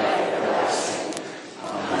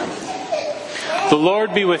 The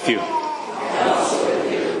Lord be with you.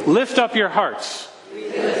 Lift up your hearts.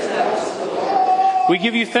 We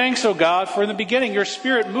give you thanks, O God, for in the beginning your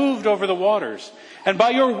Spirit moved over the waters, and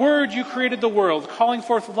by your word you created the world, calling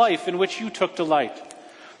forth life in which you took delight.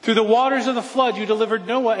 Through the waters of the flood you delivered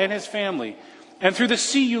Noah and his family, and through the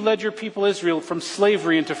sea you led your people Israel from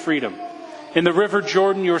slavery into freedom. In the river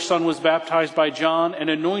Jordan your Son was baptized by John and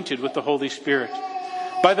anointed with the Holy Spirit.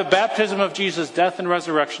 By the baptism of Jesus' death and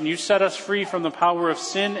resurrection, you set us free from the power of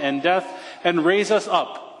sin and death and raise us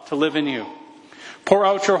up to live in you. Pour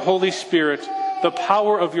out your Holy Spirit, the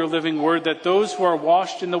power of your living word, that those who are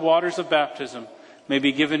washed in the waters of baptism may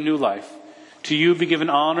be given new life. To you be given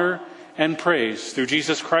honor and praise through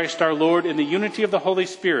Jesus Christ our Lord, in the unity of the Holy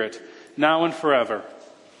Spirit, now and forever.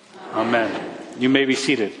 Amen. You may be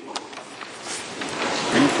seated.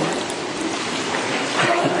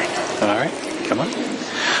 All right, come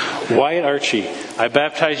on. Wyatt Archie, I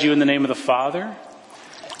baptize you in the name of the Father,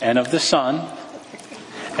 and of the Son,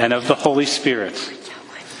 and of the Holy Spirit.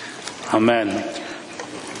 Amen.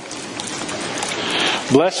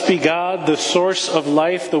 Blessed be God, the source of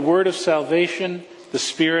life, the word of salvation, the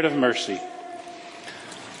Spirit of mercy.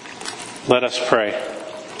 Let us pray.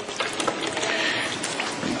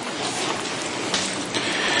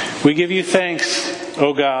 We give you thanks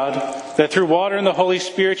O God, that through water and the Holy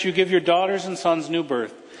Spirit you give your daughters and sons new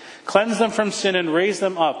birth. Cleanse them from sin and raise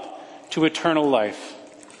them up to eternal life.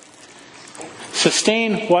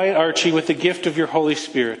 Sustain Wyatt Archie with the gift of your Holy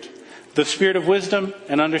Spirit, the spirit of wisdom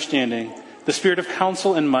and understanding, the spirit of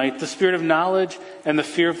counsel and might, the spirit of knowledge and the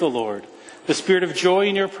fear of the Lord, the spirit of joy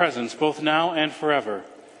in your presence, both now and forever.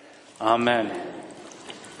 Amen.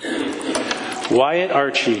 Wyatt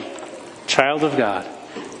Archie, child of God,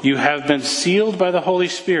 you have been sealed by the Holy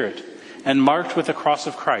Spirit and marked with the cross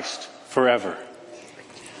of Christ forever.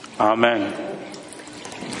 Amen.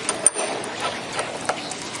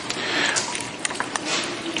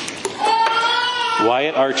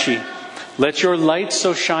 Wyatt Archie, let your light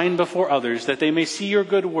so shine before others that they may see your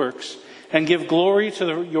good works and give glory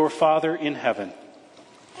to your Father in heaven.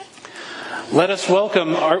 Let us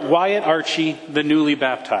welcome Wyatt Archie, the newly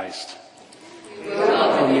baptized. We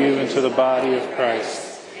welcome you into the body of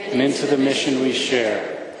Christ and into the mission we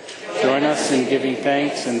share. Join us in giving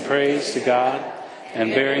thanks and praise to God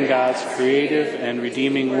and bearing God's creative and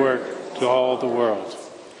redeeming work to all the world.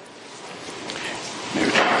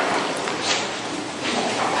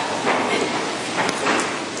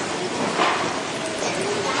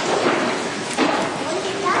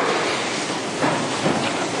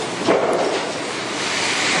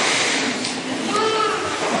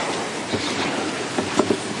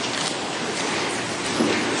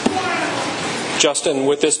 Justin,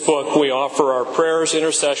 with this book, we offer our prayers,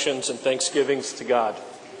 intercessions, and thanksgivings to God.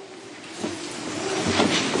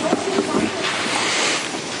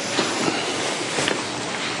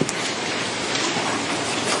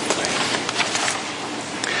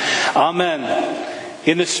 Amen.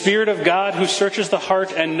 In the Spirit of God who searches the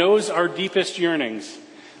heart and knows our deepest yearnings,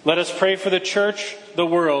 let us pray for the church, the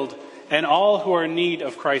world, and all who are in need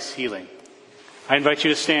of Christ's healing. I invite you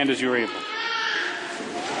to stand as you are able.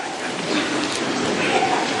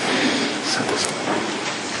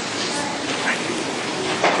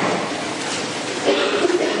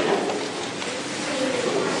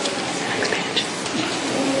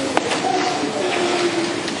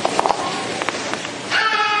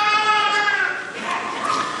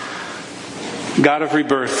 God of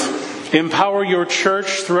rebirth, empower your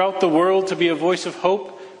church throughout the world to be a voice of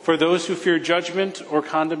hope for those who fear judgment or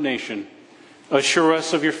condemnation. Assure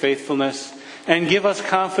us of your faithfulness and give us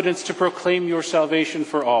confidence to proclaim your salvation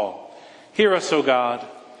for all. Hear us, O God.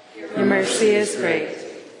 Your mercy is great.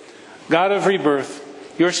 God of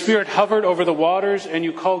rebirth, your Spirit hovered over the waters and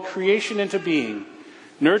you called creation into being.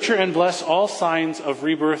 Nurture and bless all signs of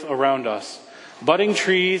rebirth around us, budding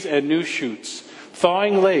trees and new shoots,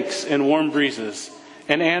 thawing lakes and warm breezes,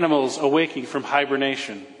 and animals awaking from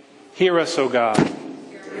hibernation. Hear us, O God.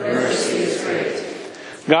 Your mercy is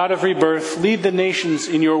great. God of rebirth, lead the nations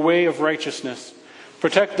in your way of righteousness.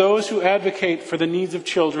 Protect those who advocate for the needs of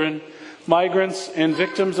children, migrants, and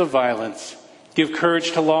victims of violence. Give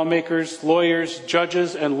courage to lawmakers, lawyers,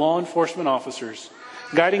 judges, and law enforcement officers,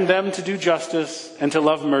 guiding them to do justice and to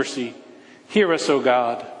love mercy. Hear us, O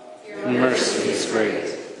God. Your mercy is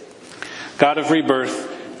great. God of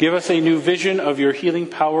rebirth, give us a new vision of your healing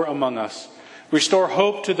power among us. Restore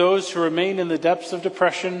hope to those who remain in the depths of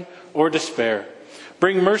depression or despair.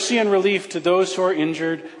 Bring mercy and relief to those who are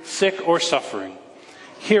injured, sick, or suffering.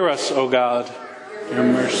 Hear us, O God. Your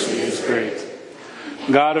mercy is great.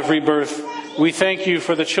 God of rebirth, we thank you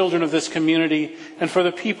for the children of this community and for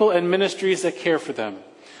the people and ministries that care for them.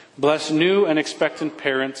 Bless new and expectant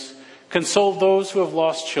parents. Console those who have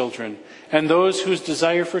lost children and those whose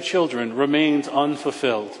desire for children remains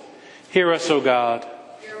unfulfilled. Hear us, O God.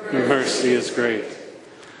 Your mercy is great.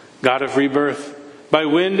 God of rebirth, by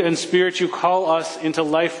wind and spirit you call us into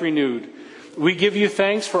life renewed. We give you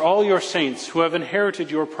thanks for all your saints who have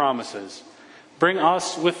inherited your promises. Bring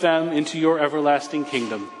us with them into your everlasting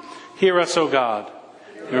kingdom. Hear us, O God.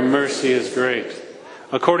 Your mercy is great.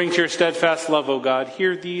 According to your steadfast love, O God,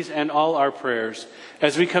 hear these and all our prayers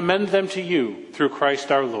as we commend them to you through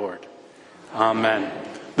Christ our Lord. Amen.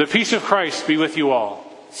 The peace of Christ be with you all.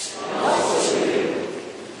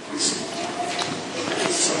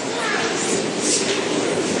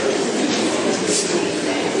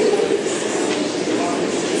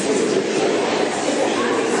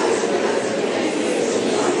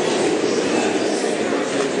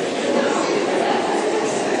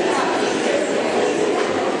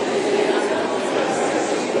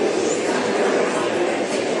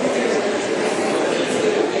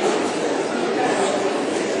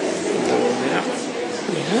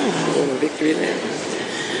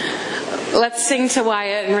 Let's sing to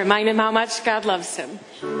Wyatt and remind him how much God loves him.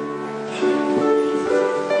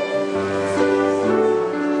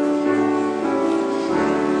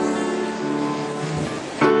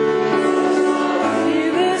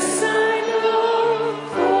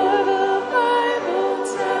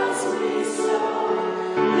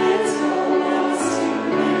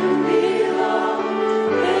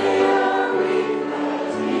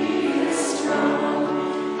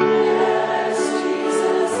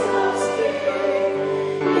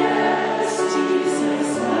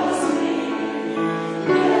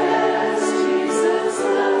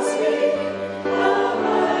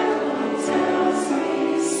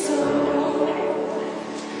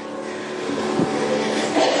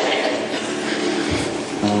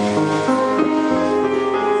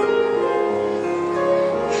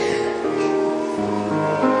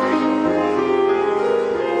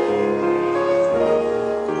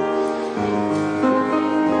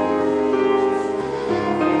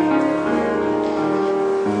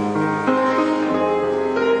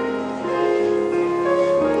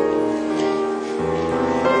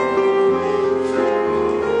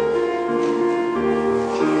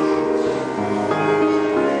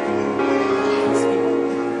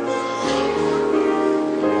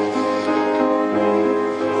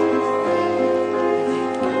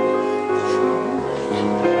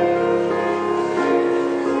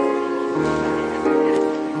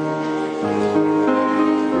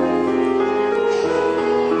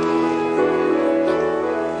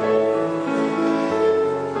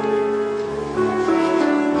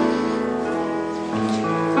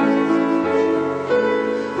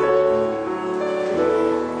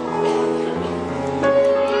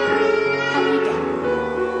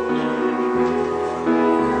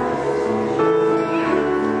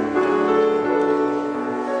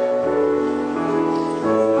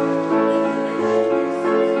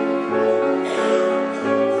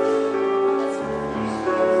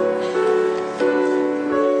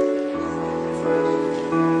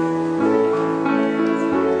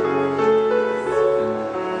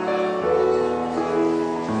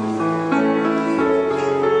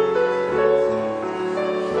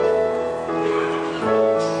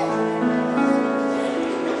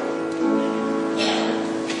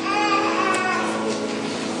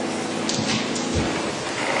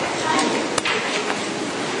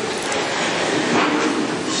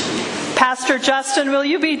 Pastor Justin, will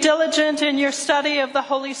you be diligent in your study of the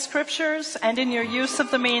Holy Scriptures and in your use of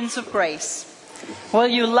the means of grace? Will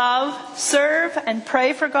you love, serve, and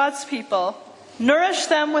pray for God's people, nourish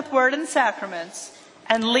them with word and sacraments,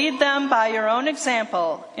 and lead them by your own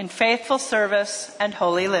example in faithful service and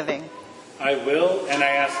holy living? I will, and I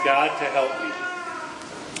ask God to help me.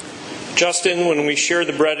 Justin, when we share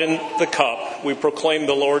the bread and the cup, we proclaim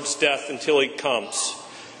the Lord's death until he comes.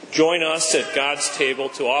 Join us at God's table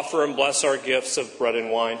to offer and bless our gifts of bread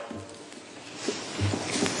and wine.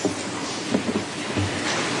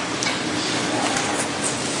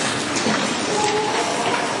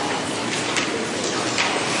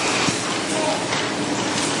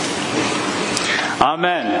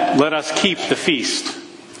 Amen. Let us keep the feast.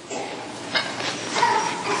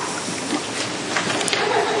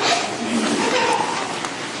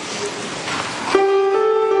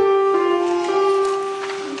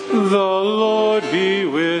 The Lord be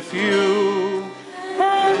with you.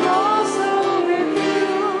 And also with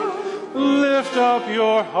you. Lift up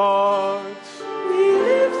your hearts. We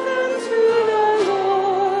lift them to the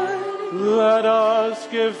Lord. Let us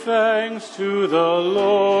give thanks to the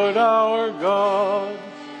Lord our God.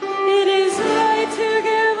 It is right to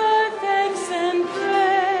give our thanks and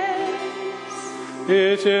praise.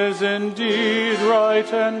 It is indeed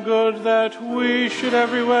right and good that we should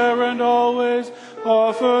everywhere and always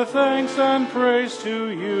offer thanks and praise to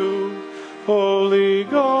you, holy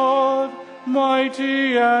God,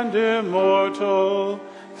 mighty and immortal,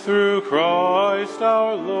 through Christ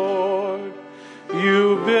our Lord.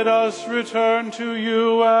 You bid us return to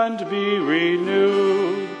you and be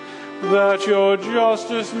renewed, that your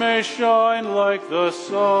justice may shine like the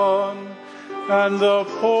sun, and the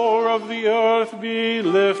poor of the earth be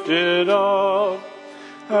lifted up.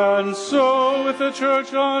 And so with the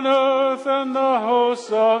church on earth and the hosts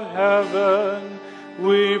of heaven,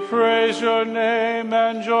 we praise your name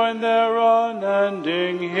and join their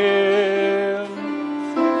unending hymn.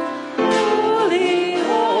 Holy,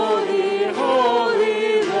 holy,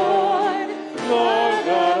 holy Lord, Lord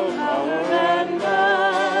God of power and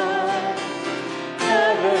might.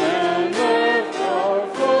 Heaven and earth are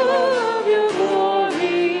full of your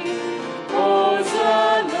glory.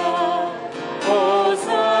 Hosanna,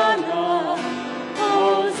 Hosanna,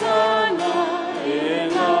 Hosanna in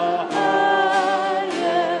the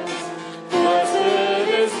highest.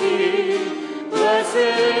 Blessed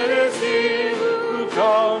is he who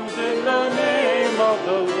comes in the name of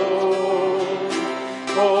the Lord.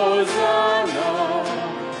 Hosanna,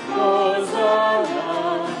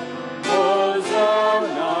 Hosanna,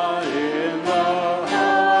 Hosanna in the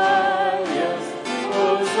highest.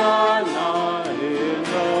 Hosanna in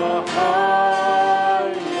the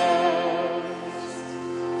highest.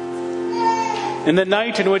 In the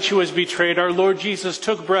night in which he was betrayed, our Lord Jesus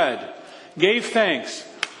took bread, gave thanks,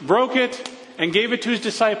 broke it, and gave it to his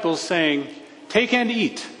disciples, saying, "Take and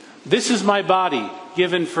eat. This is my body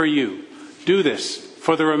given for you. Do this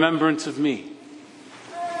for the remembrance of me."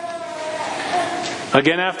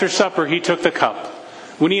 Again after supper he took the cup.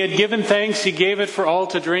 When he had given thanks, he gave it for all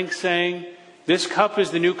to drink, saying, "This cup is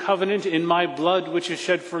the new covenant in my blood, which is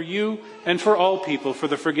shed for you and for all people for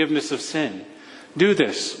the forgiveness of sin. Do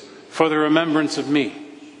this for the remembrance of me."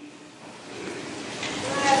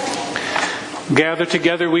 Gathered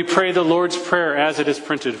together, we pray the Lord's Prayer as it is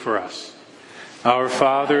printed for us. Our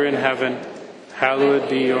Father in heaven, hallowed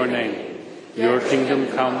be your name. Your kingdom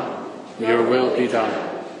come, your will be done,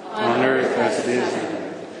 on earth as it is in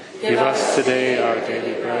heaven. Give us today our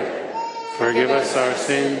daily bread. Forgive us our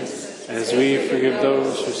sins, as we forgive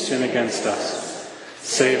those who sin against us.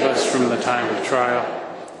 Save us from the time of trial,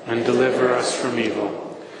 and deliver us from evil.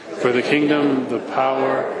 For the kingdom, the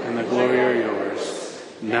power, and the glory are yours,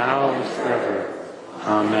 now and forever.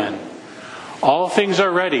 Amen. All things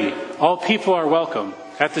are ready. All people are welcome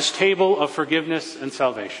at this table of forgiveness and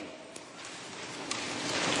salvation.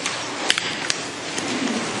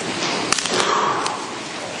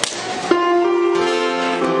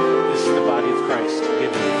 This is the body of Christ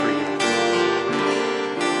given for you.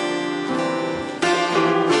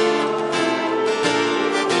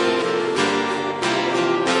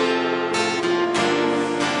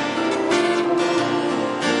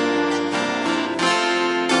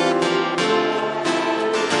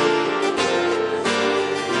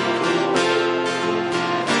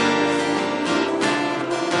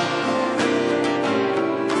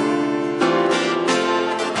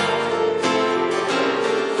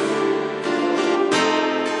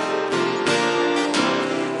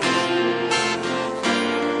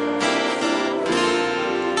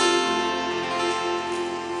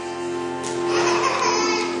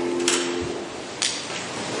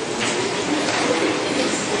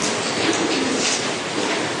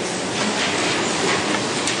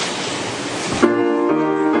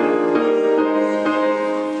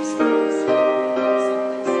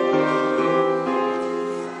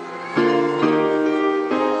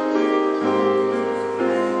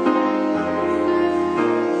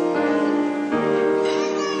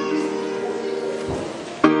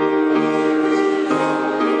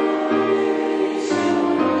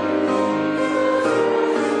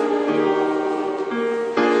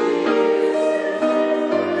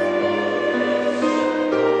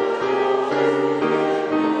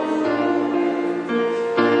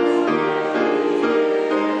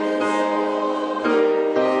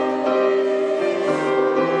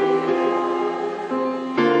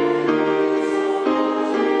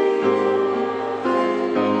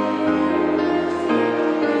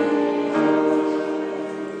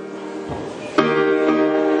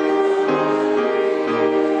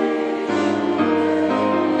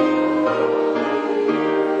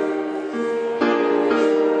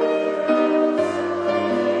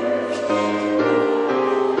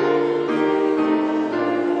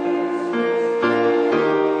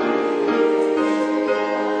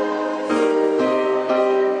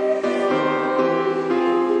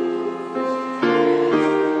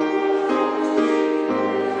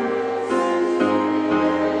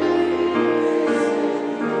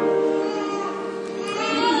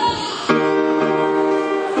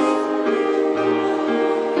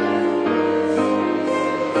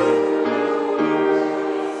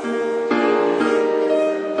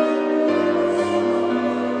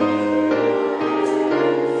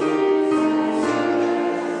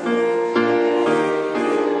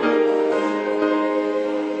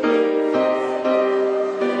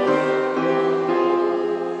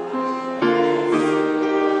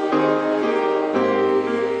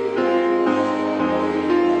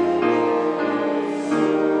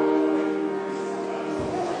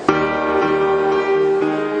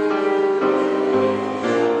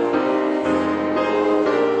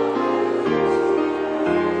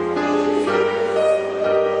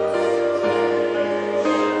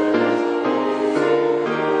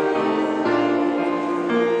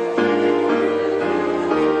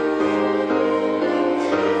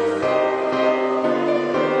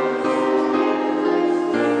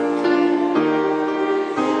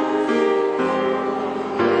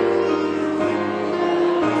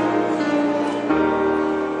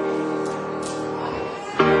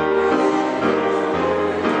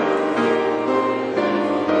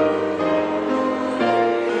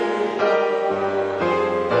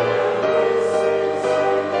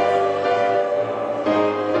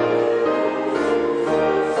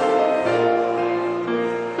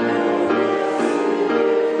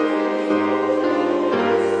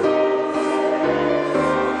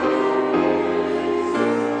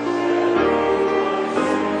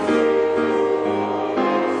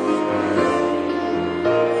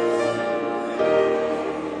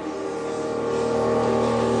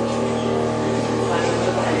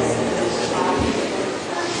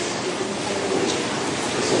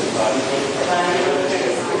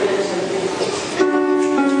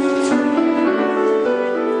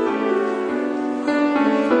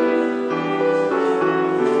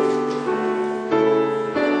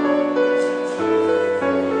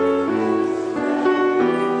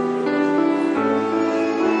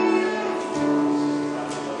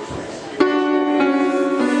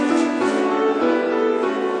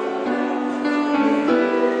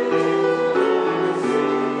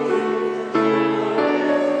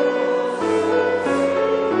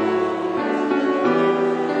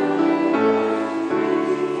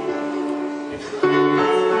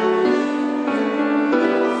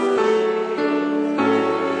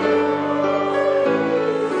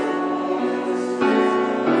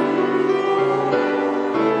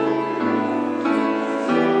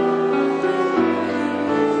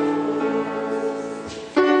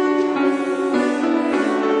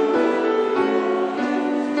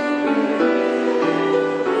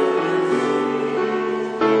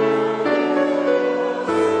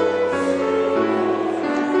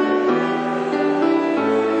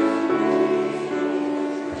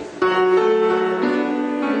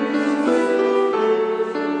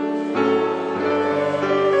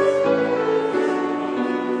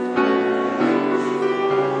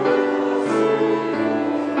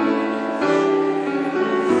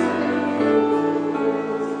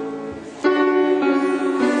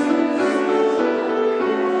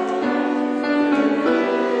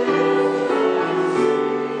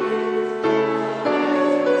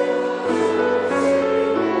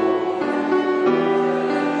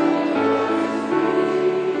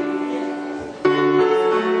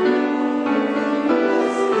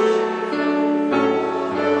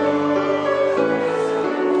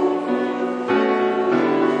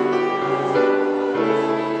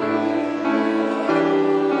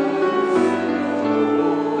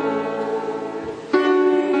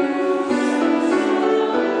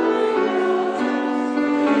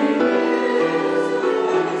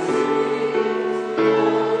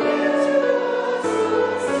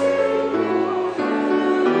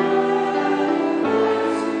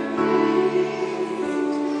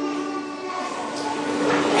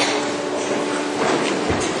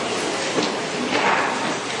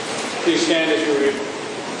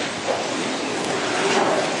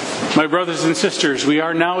 My brothers and sisters, we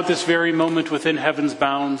are now at this very moment within heaven's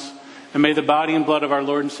bounds, and may the body and blood of our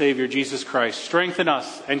Lord and Savior, Jesus Christ, strengthen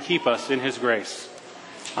us and keep us in his grace.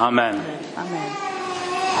 Amen. Amen.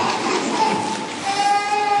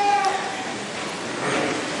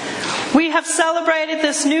 We have celebrated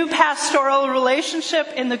this new pastoral relationship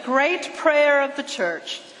in the great prayer of the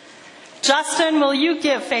church. Justin, will you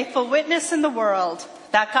give faithful witness in the world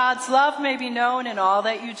that God's love may be known in all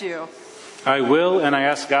that you do? I will, and I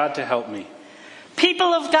ask God to help me. People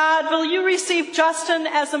of God, will you receive Justin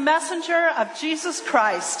as a messenger of Jesus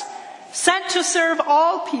Christ, sent to serve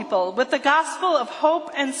all people with the gospel of hope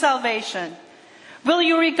and salvation? Will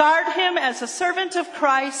you regard him as a servant of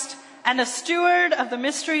Christ and a steward of the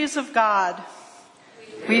mysteries of God?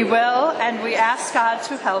 We will, and we ask God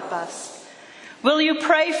to help us. Will you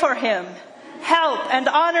pray for him, help and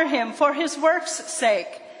honor him for his work's sake,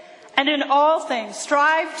 and in all things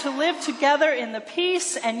strive to live together in the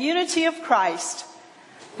peace and unity of Christ?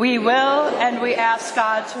 We will, and we ask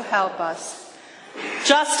God to help us.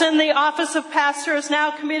 Justin, the office of pastor is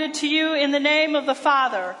now committed to you in the name of the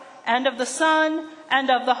Father, and of the Son, and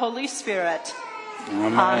of the Holy Spirit.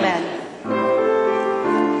 Amen. Amen.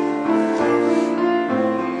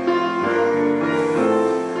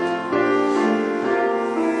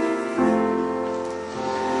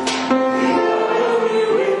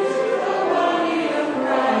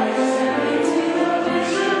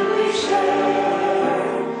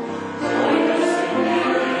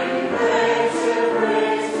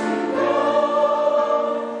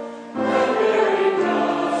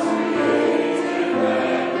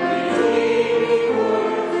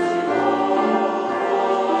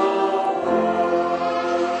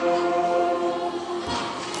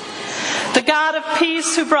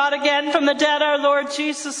 Peace, who brought again from the dead our Lord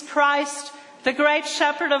Jesus Christ, the great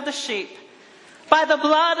shepherd of the sheep, by the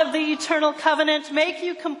blood of the eternal covenant, make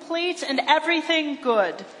you complete in everything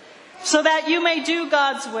good, so that you may do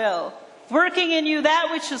God's will, working in you that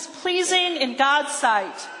which is pleasing in God's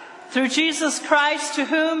sight, through Jesus Christ, to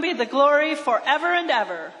whom be the glory forever and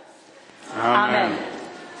ever. Amen.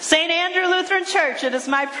 St. Andrew Lutheran Church, it is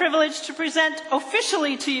my privilege to present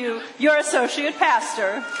officially to you your associate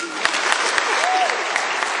pastor.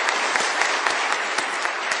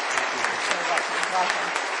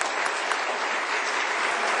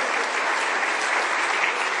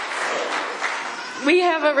 We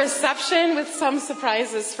have a reception with some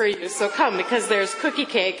surprises for you, so come, because there's cookie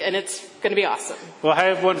cake and it's going to be awesome. Well, I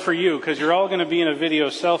have one for you, because you're all going to be in a video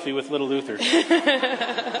selfie with little Luther.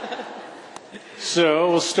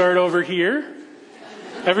 So we'll start over here.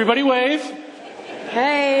 Everybody wave.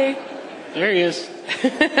 Hey. There he is.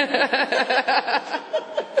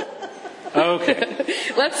 Okay.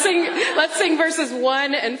 Let's sing verses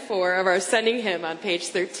 1 and 4 of our sending hymn on page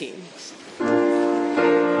 13.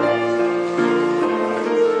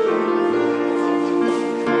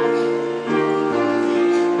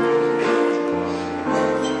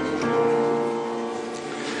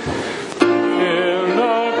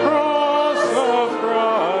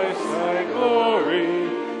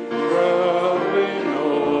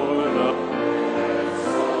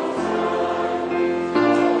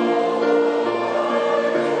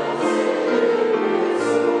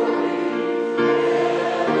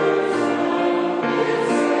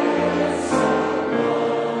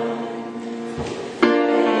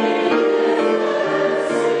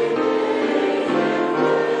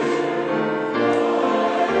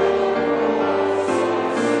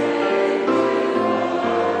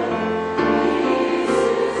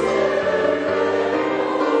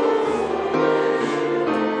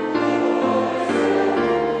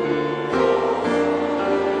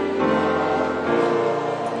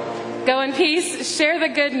 Go in peace, share the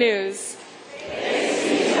good news.